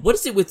 man? What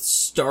is it with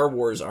Star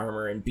Wars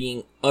armor and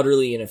being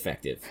utterly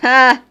ineffective?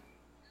 Ha!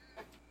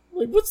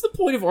 Like, what's the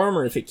point of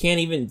armor if it can't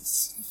even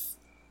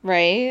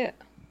Right?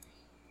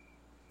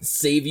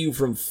 save you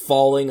from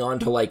falling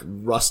onto, like,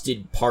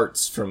 rusted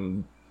parts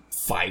from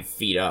 5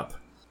 feet up?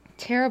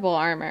 Terrible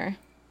armor.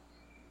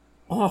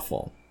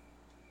 Awful.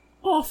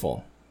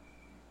 Awful.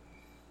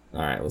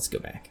 Alright, let's go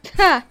back.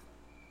 Ha!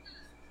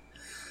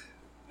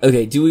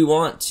 Okay, do we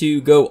want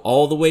to go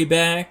all the way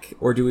back,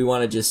 or do we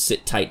want to just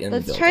sit tight in the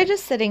Let's building? try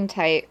just sitting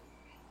tight.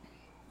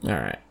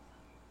 Alright.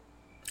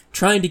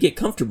 Trying to get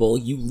comfortable,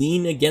 you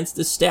lean against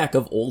a stack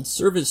of old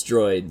service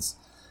droids.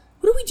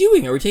 What are we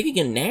doing? Are we taking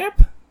a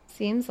nap?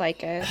 Seems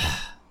like it.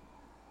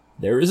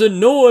 There is a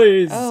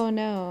noise! Oh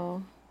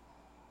no.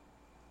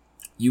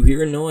 You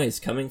hear a noise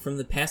coming from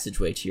the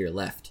passageway to your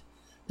left.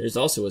 There's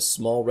also a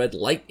small red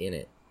light in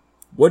it.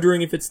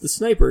 Wondering if it's the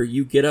sniper,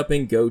 you get up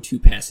and go to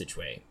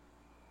passageway.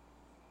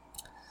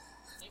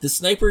 The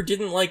sniper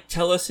didn't, like,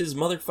 tell us his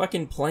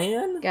motherfucking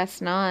plan?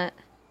 Guess not.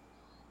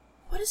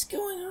 What is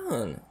going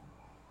on?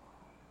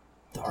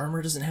 The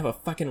armor doesn't have a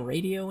fucking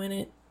radio in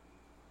it?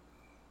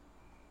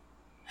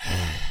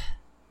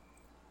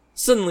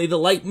 Suddenly, the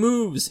light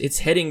moves. It's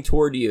heading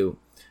toward you.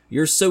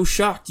 You're so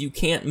shocked you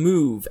can't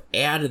move.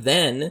 Add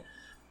then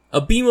a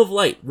beam of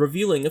light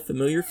revealing a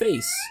familiar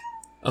face.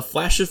 A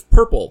flash of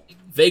purple,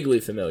 vaguely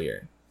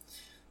familiar.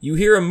 You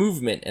hear a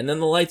movement, and then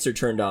the lights are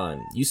turned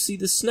on. You see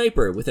the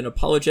sniper with an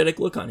apologetic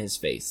look on his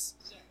face.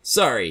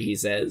 Sorry, he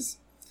says.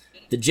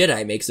 The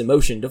Jedi makes a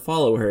motion to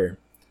follow her.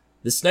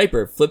 The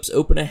sniper flips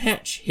open a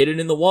hatch hidden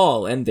in the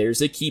wall, and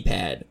there's a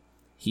keypad.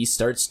 He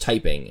starts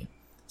typing.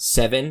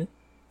 7,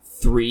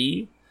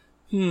 3...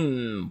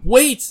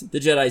 wait, the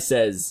Jedi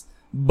says.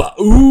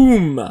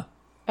 Boom!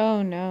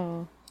 Oh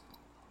no.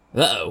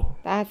 Uh-oh.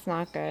 That's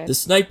not good. The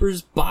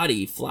sniper's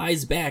body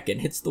flies back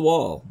and hits the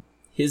wall.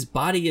 His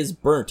body is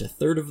burnt a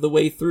third of the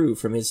way through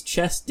from his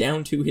chest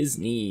down to his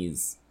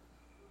knees.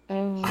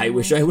 Oh. I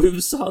wish I would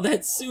have saw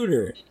that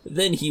sooner.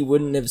 Then he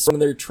wouldn't have sprung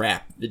their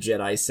trap, the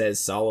Jedi says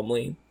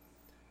solemnly.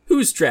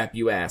 Whose trap,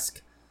 you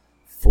ask?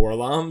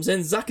 Forlom's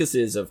and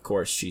Zuckus's, of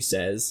course, she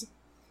says.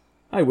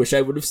 I wish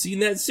I would have seen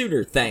that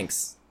sooner,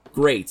 thanks.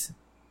 Great.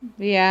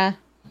 Yeah.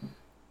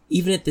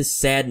 Even at this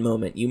sad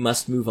moment, you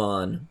must move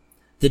on.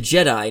 The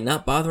Jedi,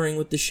 not bothering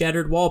with the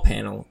shattered wall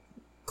panel,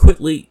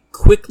 quickly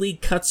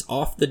cuts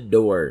off the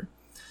door.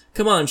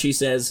 Come on, she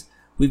says.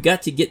 We've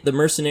got to get the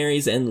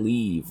mercenaries and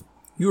leave.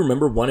 You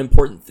remember one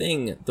important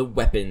thing, the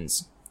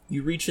weapons.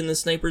 You reach in the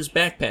sniper's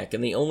backpack,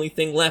 and the only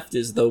thing left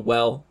is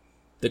the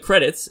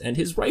credits and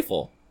his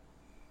rifle.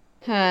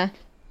 Huh.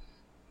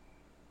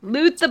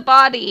 Loot the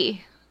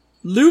body.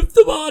 Loot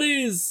the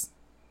bodies!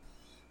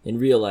 In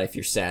real life,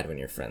 you're sad when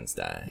your friends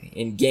die.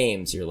 In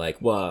games, you're like,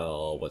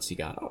 well, what's he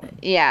got on him?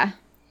 Yeah.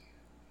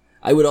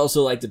 I would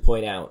also like to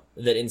point out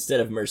that instead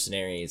of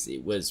mercenaries,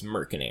 it was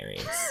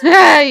mercenaries.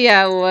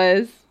 Yeah, it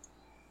was.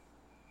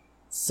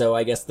 So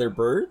I guess they're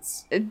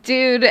birds?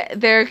 Dude,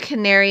 they're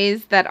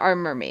canaries that are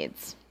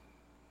mermaids.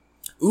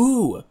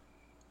 Ooh!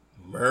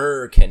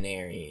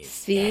 Mercenaries.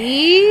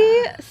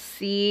 See?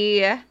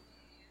 See? I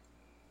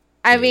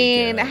There you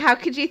mean, go. how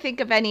could you think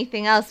of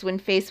anything else when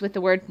faced with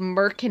the word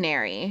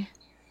mercenary?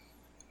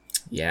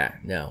 Yeah,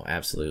 no,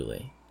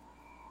 absolutely.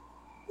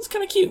 It's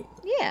kind of cute.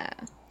 Yeah.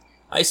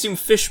 I assume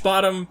fish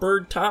bottom,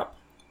 bird top?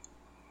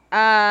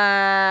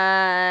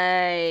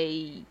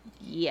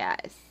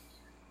 Yes.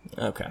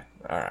 Okay,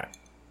 alright.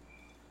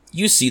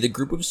 You see the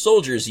group of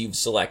soldiers you've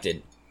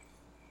selected.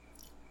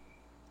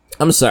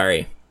 I'm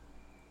sorry.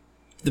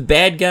 The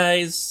bad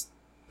guys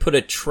put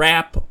a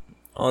trap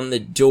on the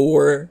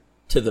door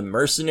to the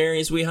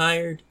mercenaries we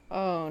hired?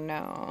 Oh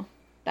no.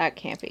 That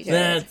can't be good.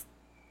 That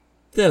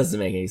doesn't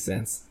make any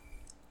sense.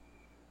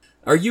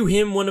 Are you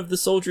him? One of the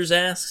soldiers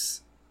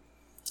asks.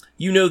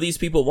 You know these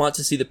people want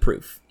to see the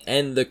proof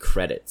and the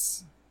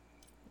credits.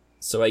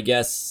 So I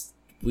guess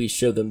we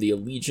show them the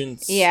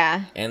allegiance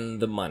Yeah. and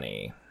the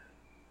money.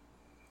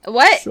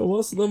 What? Show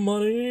us the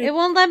money. It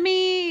won't let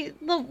me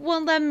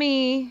Won't let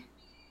me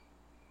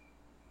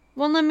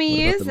What about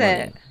use the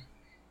it.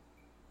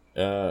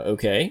 money?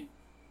 Okay.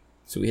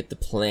 So we hit the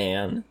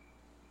plan.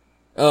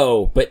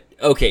 Oh, but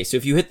okay, so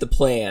if you hit the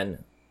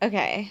plan,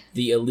 Okay.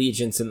 the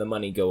allegiance and the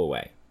money go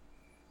away.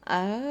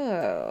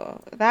 Oh,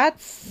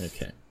 that's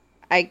Okay.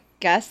 I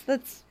guess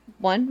that's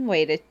one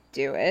way to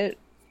do it.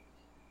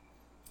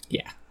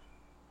 Yeah.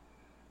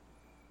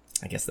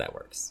 I guess that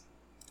works.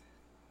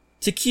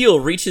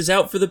 Tequil reaches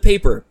out for the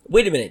paper.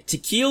 Wait a minute,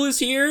 Tequil is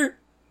here?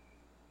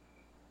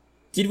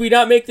 Did we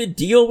not make the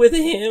deal with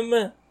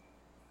him?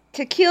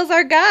 Tequil's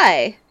our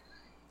guy.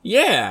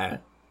 Yeah.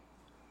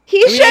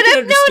 He I mean, I should can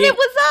have known it understand-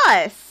 was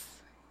us.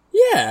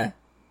 Yeah.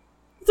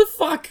 What the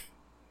fuck?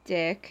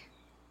 Dick.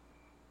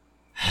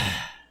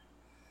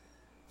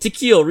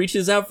 Tequil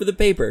reaches out for the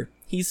paper.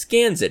 He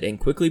scans it and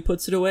quickly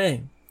puts it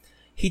away.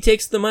 He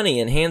takes the money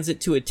and hands it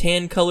to a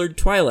tan-colored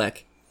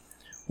Twi'lek,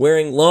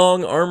 wearing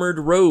long armored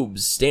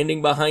robes,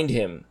 standing behind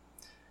him.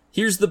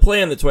 Here's the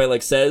plan, the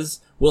Twi'lek says.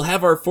 We'll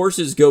have our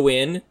forces go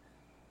in.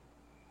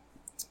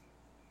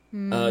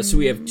 So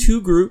we have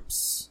 2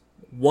 groups,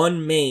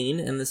 1 main,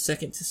 and the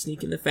second to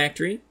sneak in the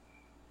factory.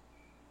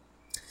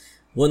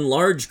 1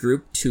 large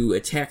group to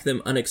attack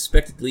them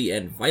unexpectedly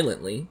and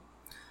violently.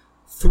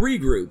 3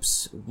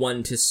 groups,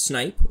 1 to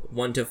snipe,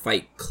 1 to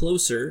fight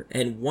closer,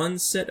 and 1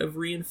 set of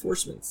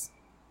reinforcements.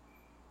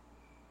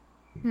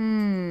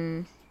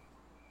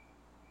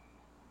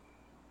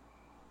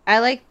 I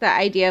like the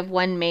idea of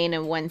 1 main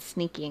and 1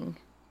 sneaking.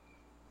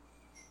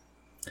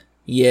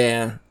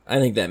 Yeah, I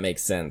think that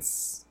makes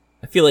sense.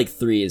 I feel like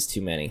 3 is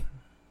too many.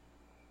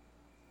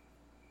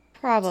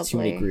 Probably. It's too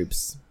many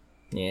groups.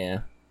 Yeah.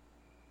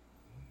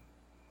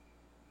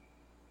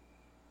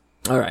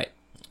 Alright,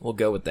 we'll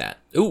go with that.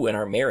 Ooh, and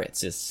our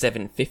merits is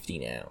 750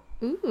 now.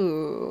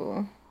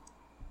 Ooh.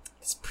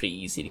 It's pretty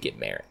easy to get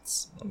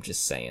merits. I'm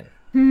just saying.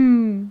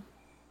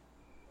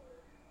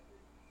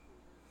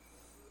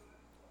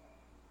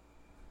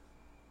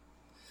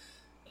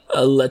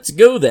 Let's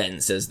go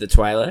then, says the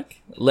Twi'lek.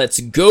 Let's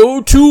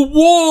go to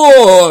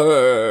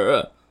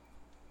war!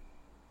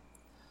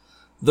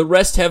 The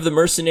rest have the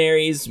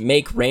mercenaries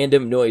make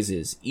random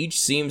noises. Each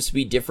seems to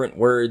be different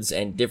words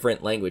and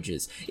different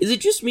languages. Is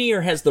it just me,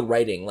 or has the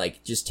writing,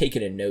 just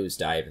taken a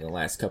nosedive in the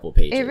last couple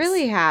pages? It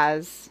really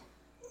has.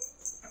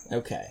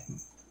 Okay.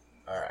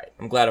 Alright.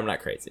 I'm glad I'm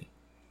not crazy.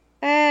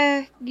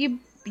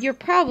 You're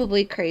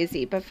probably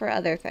crazy, but for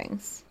other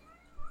things.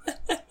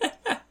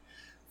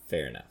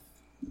 Fair enough.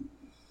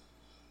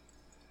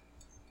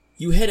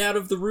 You head out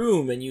of the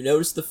room, and you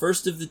notice the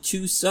first of the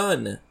 2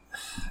 sun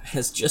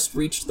has just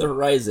reached the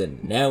horizon.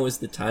 Now is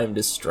the time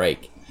to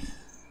strike.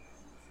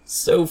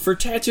 So for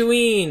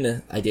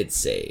Tatooine, I did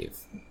save,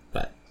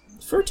 but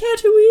for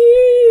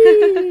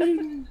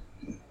Tatooine!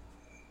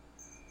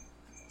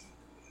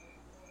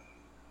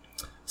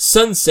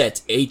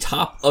 Sunset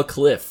atop a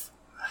cliff.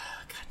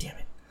 God damn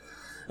it.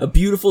 A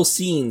beautiful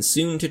scene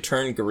soon to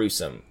turn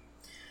gruesome.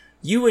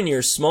 You and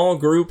your small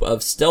group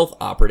of stealth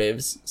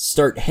operatives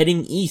start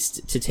heading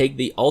east to take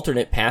the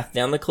alternate path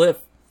down the cliff.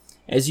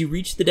 As you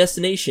reach the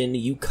destination,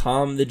 you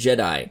calm the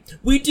Jedi.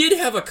 We did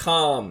have a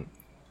calm!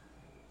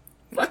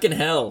 Fucking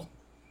hell.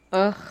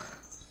 Ugh.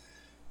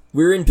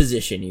 We're in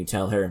position, you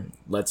tell her.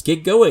 Let's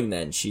get going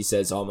then, she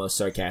says almost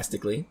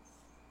sarcastically.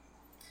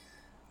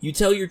 You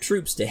tell your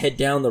troops to head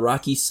down the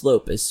rocky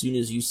slope as soon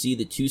as you see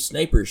the 2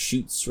 sniper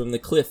shoots from the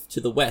cliff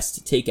to the west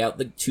to take out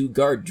the 2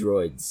 guard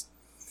droids.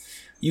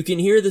 You can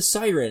hear the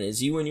siren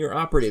as you and your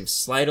operatives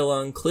slide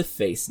along cliff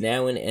face,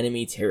 now in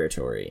enemy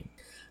territory.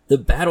 The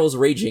battle's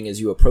raging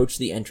as you approach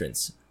the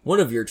entrance.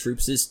 One of your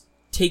troops is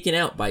taken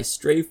out by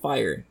stray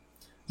fire.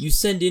 You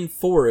send in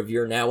 4 of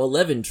your now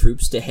 11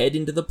 troops to head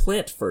into the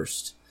plant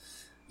first.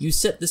 You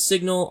set the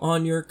signal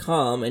on your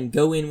comm and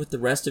go in with the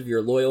rest of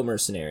your loyal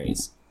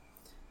mercenaries.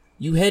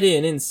 You head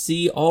in and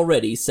see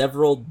already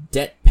several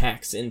det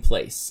packs in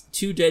place.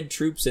 2 dead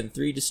troops and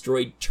 3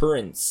 destroyed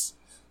turrets.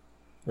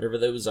 Whatever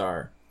those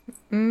are.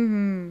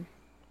 The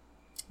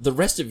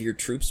rest of your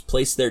troops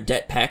place their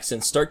det packs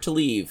and start to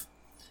leave.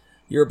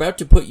 You're about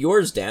to put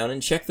yours down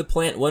and check the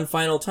plant one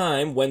final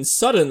time when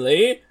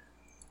suddenly...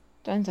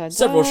 Dun, dun, dun.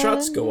 Several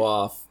shots go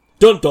off.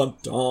 Dun dun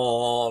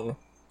dun!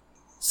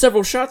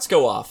 Several shots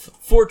go off.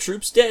 4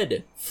 troops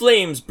dead.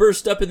 Flames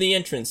burst up in the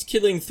entrance,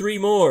 killing 3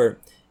 more.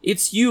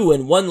 It's you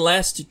and 1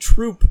 last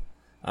troop.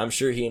 I'm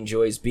sure he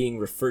enjoys being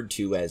referred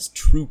to as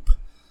troop.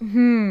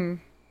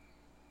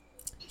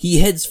 He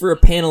heads for a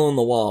panel on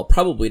the wall,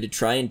 probably to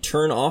try and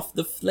turn off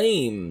the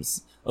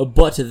flames.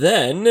 But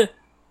then...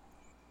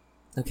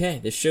 Okay,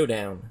 the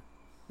showdown.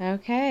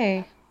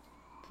 Okay.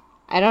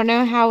 I don't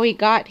know how we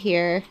got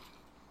here.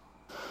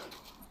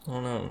 I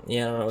don't know.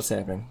 Yeah, I don't know what's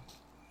happening.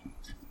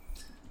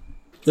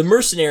 The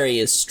mercenary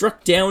is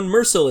struck down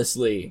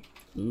mercilessly.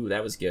 Ooh,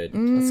 that was good.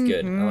 That's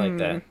good. I like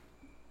that.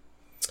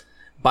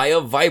 By a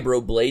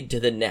vibroblade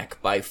to the neck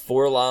by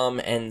Forlom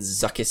and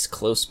Zuckuss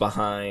close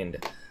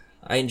behind.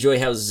 I enjoy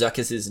how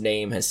Zuckuss's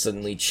name has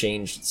suddenly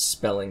changed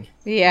spelling.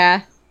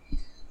 Yeah.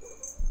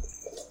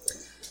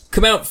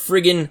 Come out,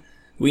 friggin'.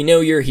 We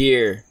know you're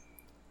here.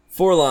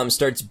 Forlom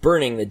starts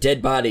burning the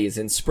dead bodies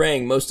and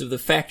spraying most of the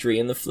factory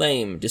in the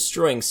flame,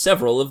 destroying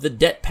several of the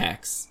det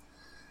packs.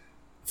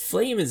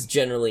 Flame is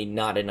generally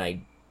not an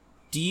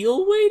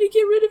ideal way to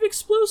get rid of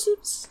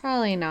explosives.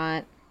 Probably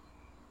not.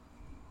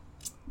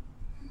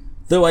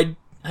 Though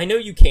I know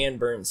you can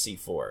burn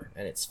C4,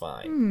 and it's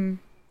fine.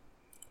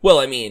 Well,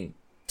 I mean,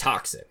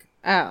 toxic.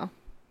 Oh.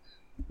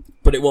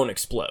 But it won't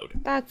explode.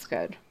 That's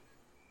good.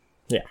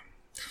 Yeah.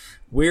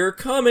 We're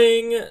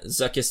coming,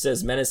 Zuckuss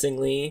says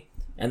menacingly.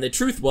 And the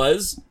truth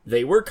was,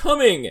 they were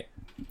coming.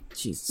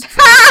 Jesus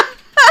Christ.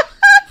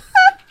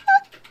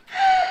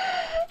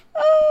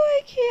 Oh,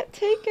 I can't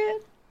take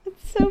it.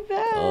 It's so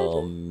bad.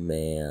 Oh,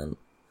 man.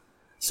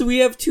 So we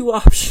have 2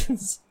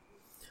 options.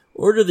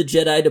 Order the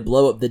Jedi to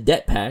blow up the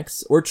det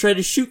packs, or try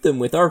to shoot them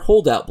with our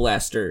holdout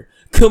blaster,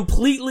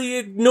 completely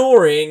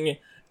ignoring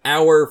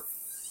our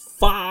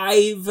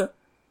 5...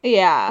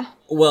 Yeah.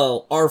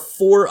 Well, our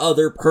 4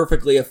 other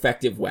perfectly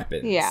effective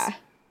weapons. Yeah.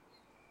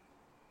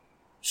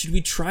 Should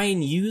we try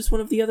and use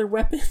one of the other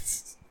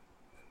weapons?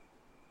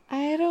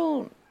 I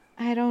don't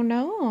I don't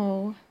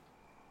know.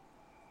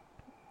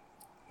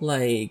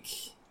 Like,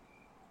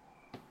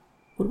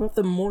 what about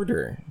the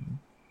mortar?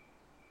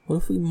 What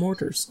if we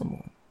mortar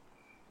someone?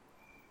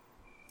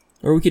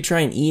 Or we could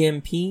try an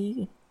EMP?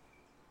 I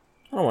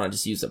don't want to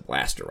just use a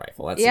blaster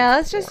rifle.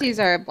 Let's just use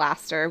our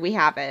blaster. We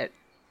have it.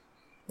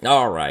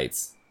 Alright.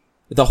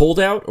 The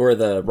holdout or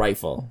the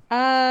rifle?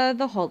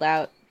 The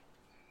holdout.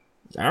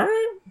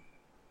 Alright.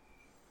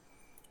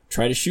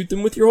 Try to shoot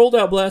them with your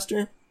holdout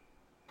blaster.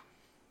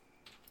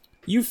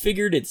 You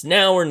figured it's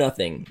now or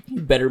nothing.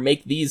 You better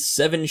make these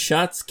 7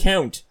 shots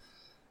count.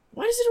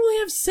 Why does it only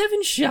have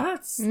 7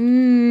 shots?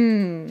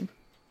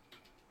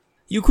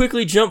 You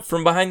quickly jump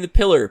from behind the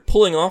pillar,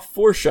 pulling off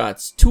 4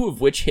 shots, 2 of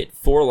which hit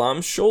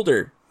Forlom's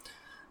shoulder.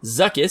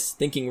 Zuckuss,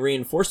 thinking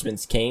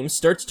reinforcements came,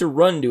 starts to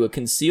run to a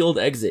concealed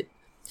exit.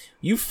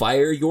 You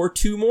fire your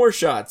 2 more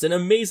shots, and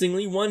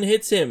amazingly one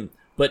hits him,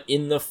 but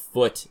in the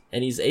foot,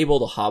 and he's able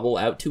to hobble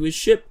out to his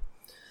ship.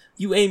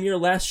 You aim your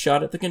last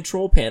shot at the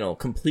control panel,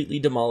 completely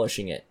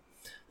demolishing it.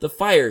 The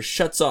fire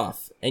shuts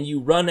off, and you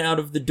run out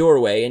of the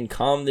doorway and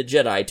calm the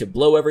Jedi to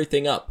blow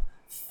everything up.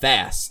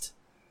 Fast.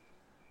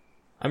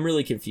 I'm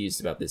really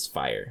confused about this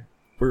fire.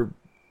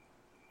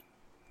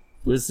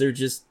 Was there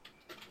just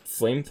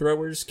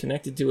flamethrowers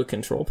connected to a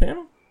control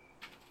panel?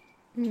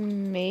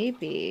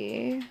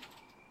 Maybe.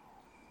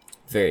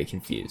 Very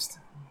confused.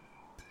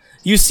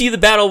 You see the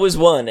battle was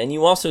won, and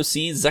you also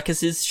see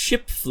Zuckuss's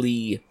ship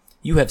flee.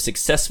 You have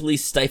successfully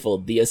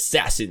stifled the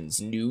assassin's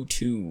new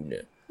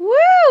tune.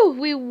 Woo!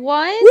 We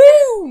won?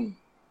 Woo!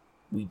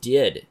 We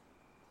did.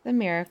 The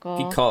miracle.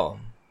 Good call.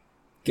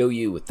 Go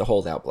you with the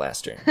holdout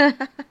blaster.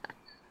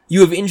 You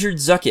have injured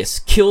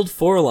Zuckuss, killed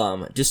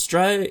Forlom,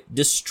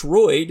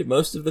 destroyed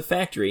most of the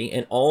factory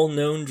and all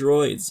known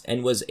droids,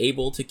 and was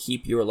able to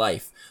keep your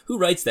life. Who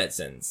writes that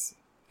sentence?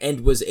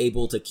 And was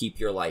able to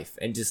keep your life,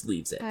 and just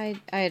leaves it.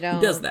 I don't.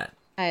 Who does that?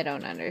 I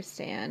don't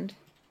understand.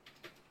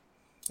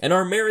 And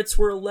our merits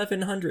were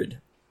 1,100.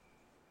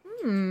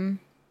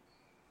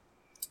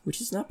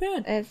 Which is not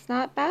bad. It's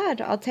not bad.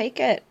 I'll take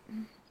it.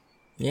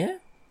 Yeah?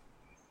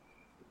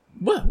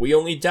 Well, we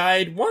only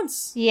died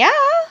once. Yeah.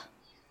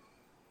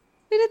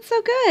 We did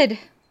so good.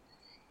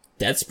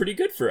 That's pretty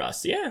good for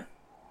us, yeah.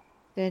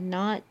 Did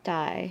not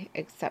die,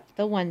 except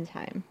the one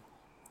time.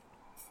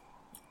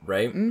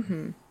 Right?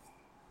 Mm-hmm.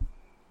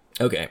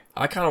 Okay,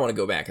 I kind of want to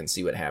go back and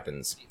see what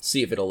happens.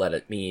 See if it'll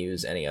let me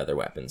use any other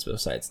weapons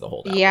besides the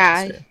holdout.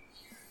 Yeah. Blaster.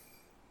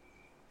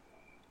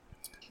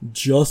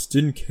 Just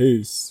in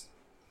case.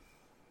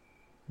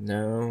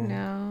 No.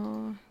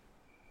 No.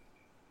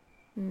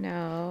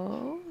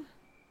 No.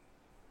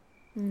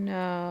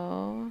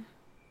 No.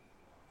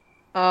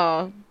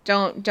 Oh,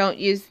 don't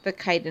use the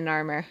chitin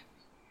armor.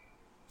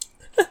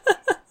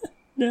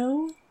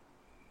 No?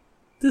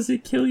 Does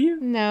it kill you?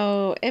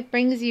 No, it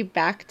brings you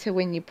back to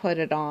when you put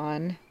it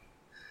on.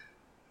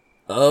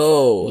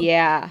 Oh.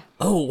 Yeah.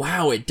 Oh,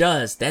 wow, it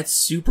does. That's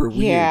super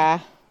weird. Yeah.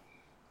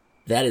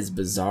 That is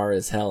bizarre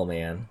as hell,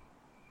 man.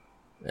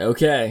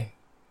 Okay.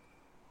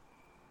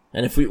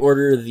 And if we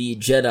order the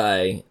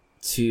Jedi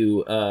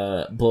to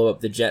blow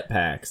up the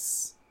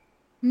jetpacks,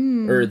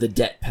 or the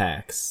det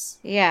packs,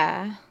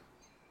 yeah,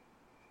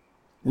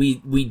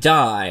 we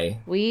die.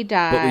 We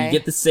die, but we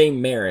get the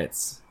same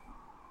merits.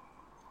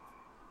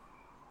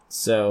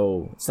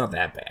 So it's not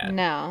that bad.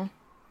 No.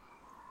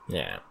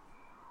 Yeah.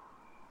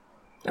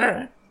 All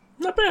right.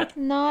 Not bad.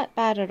 Not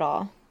bad at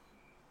all.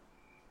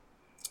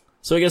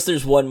 So I guess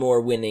there's one more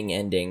winning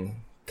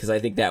ending, because I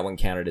think that one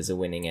counted as a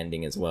winning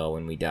ending as well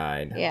when we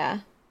died.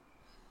 Yeah.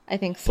 I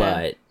think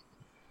so.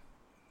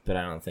 But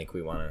I don't think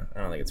we want to.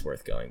 I don't think it's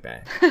worth going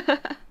back.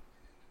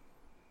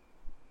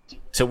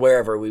 To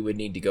wherever we would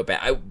need to go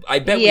back. I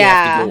bet we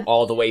have to go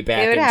all the way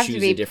back and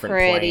choose a different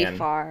plan. It would have to be pretty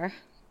far.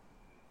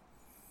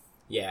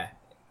 Yeah.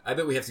 I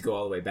bet we have to go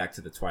all the way back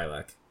to the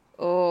Twi'lek.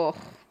 Oh.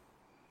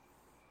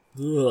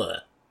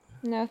 Ugh.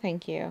 No,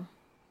 thank you.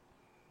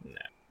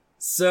 No.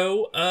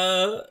 So,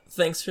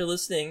 thanks for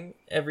listening,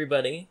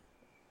 everybody.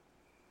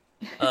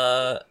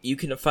 You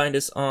can find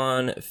us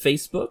on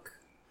Facebook,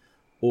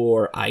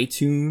 or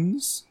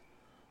iTunes,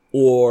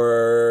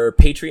 or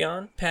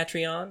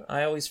Patreon.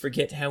 I always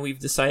forget how we've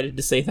decided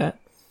to say that.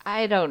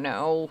 I don't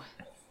know.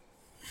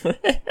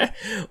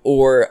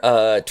 Or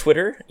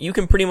Twitter. You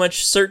can pretty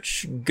much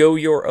search Go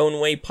Your Own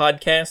Way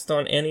Podcast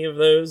on any of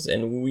those,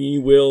 and we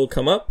will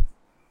come up.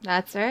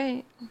 That's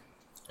right.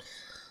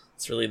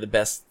 It's really the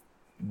best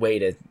way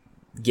to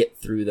get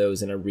through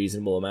those in a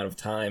reasonable amount of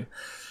time.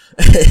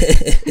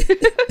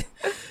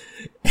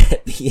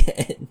 At the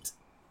end.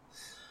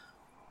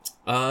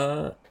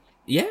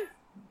 Yeah.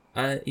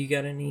 You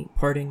got any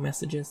parting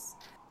messages?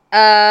 No.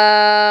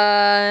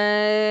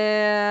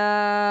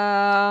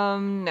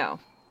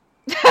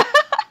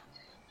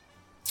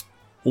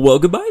 Well,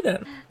 goodbye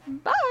then.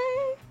 Bye.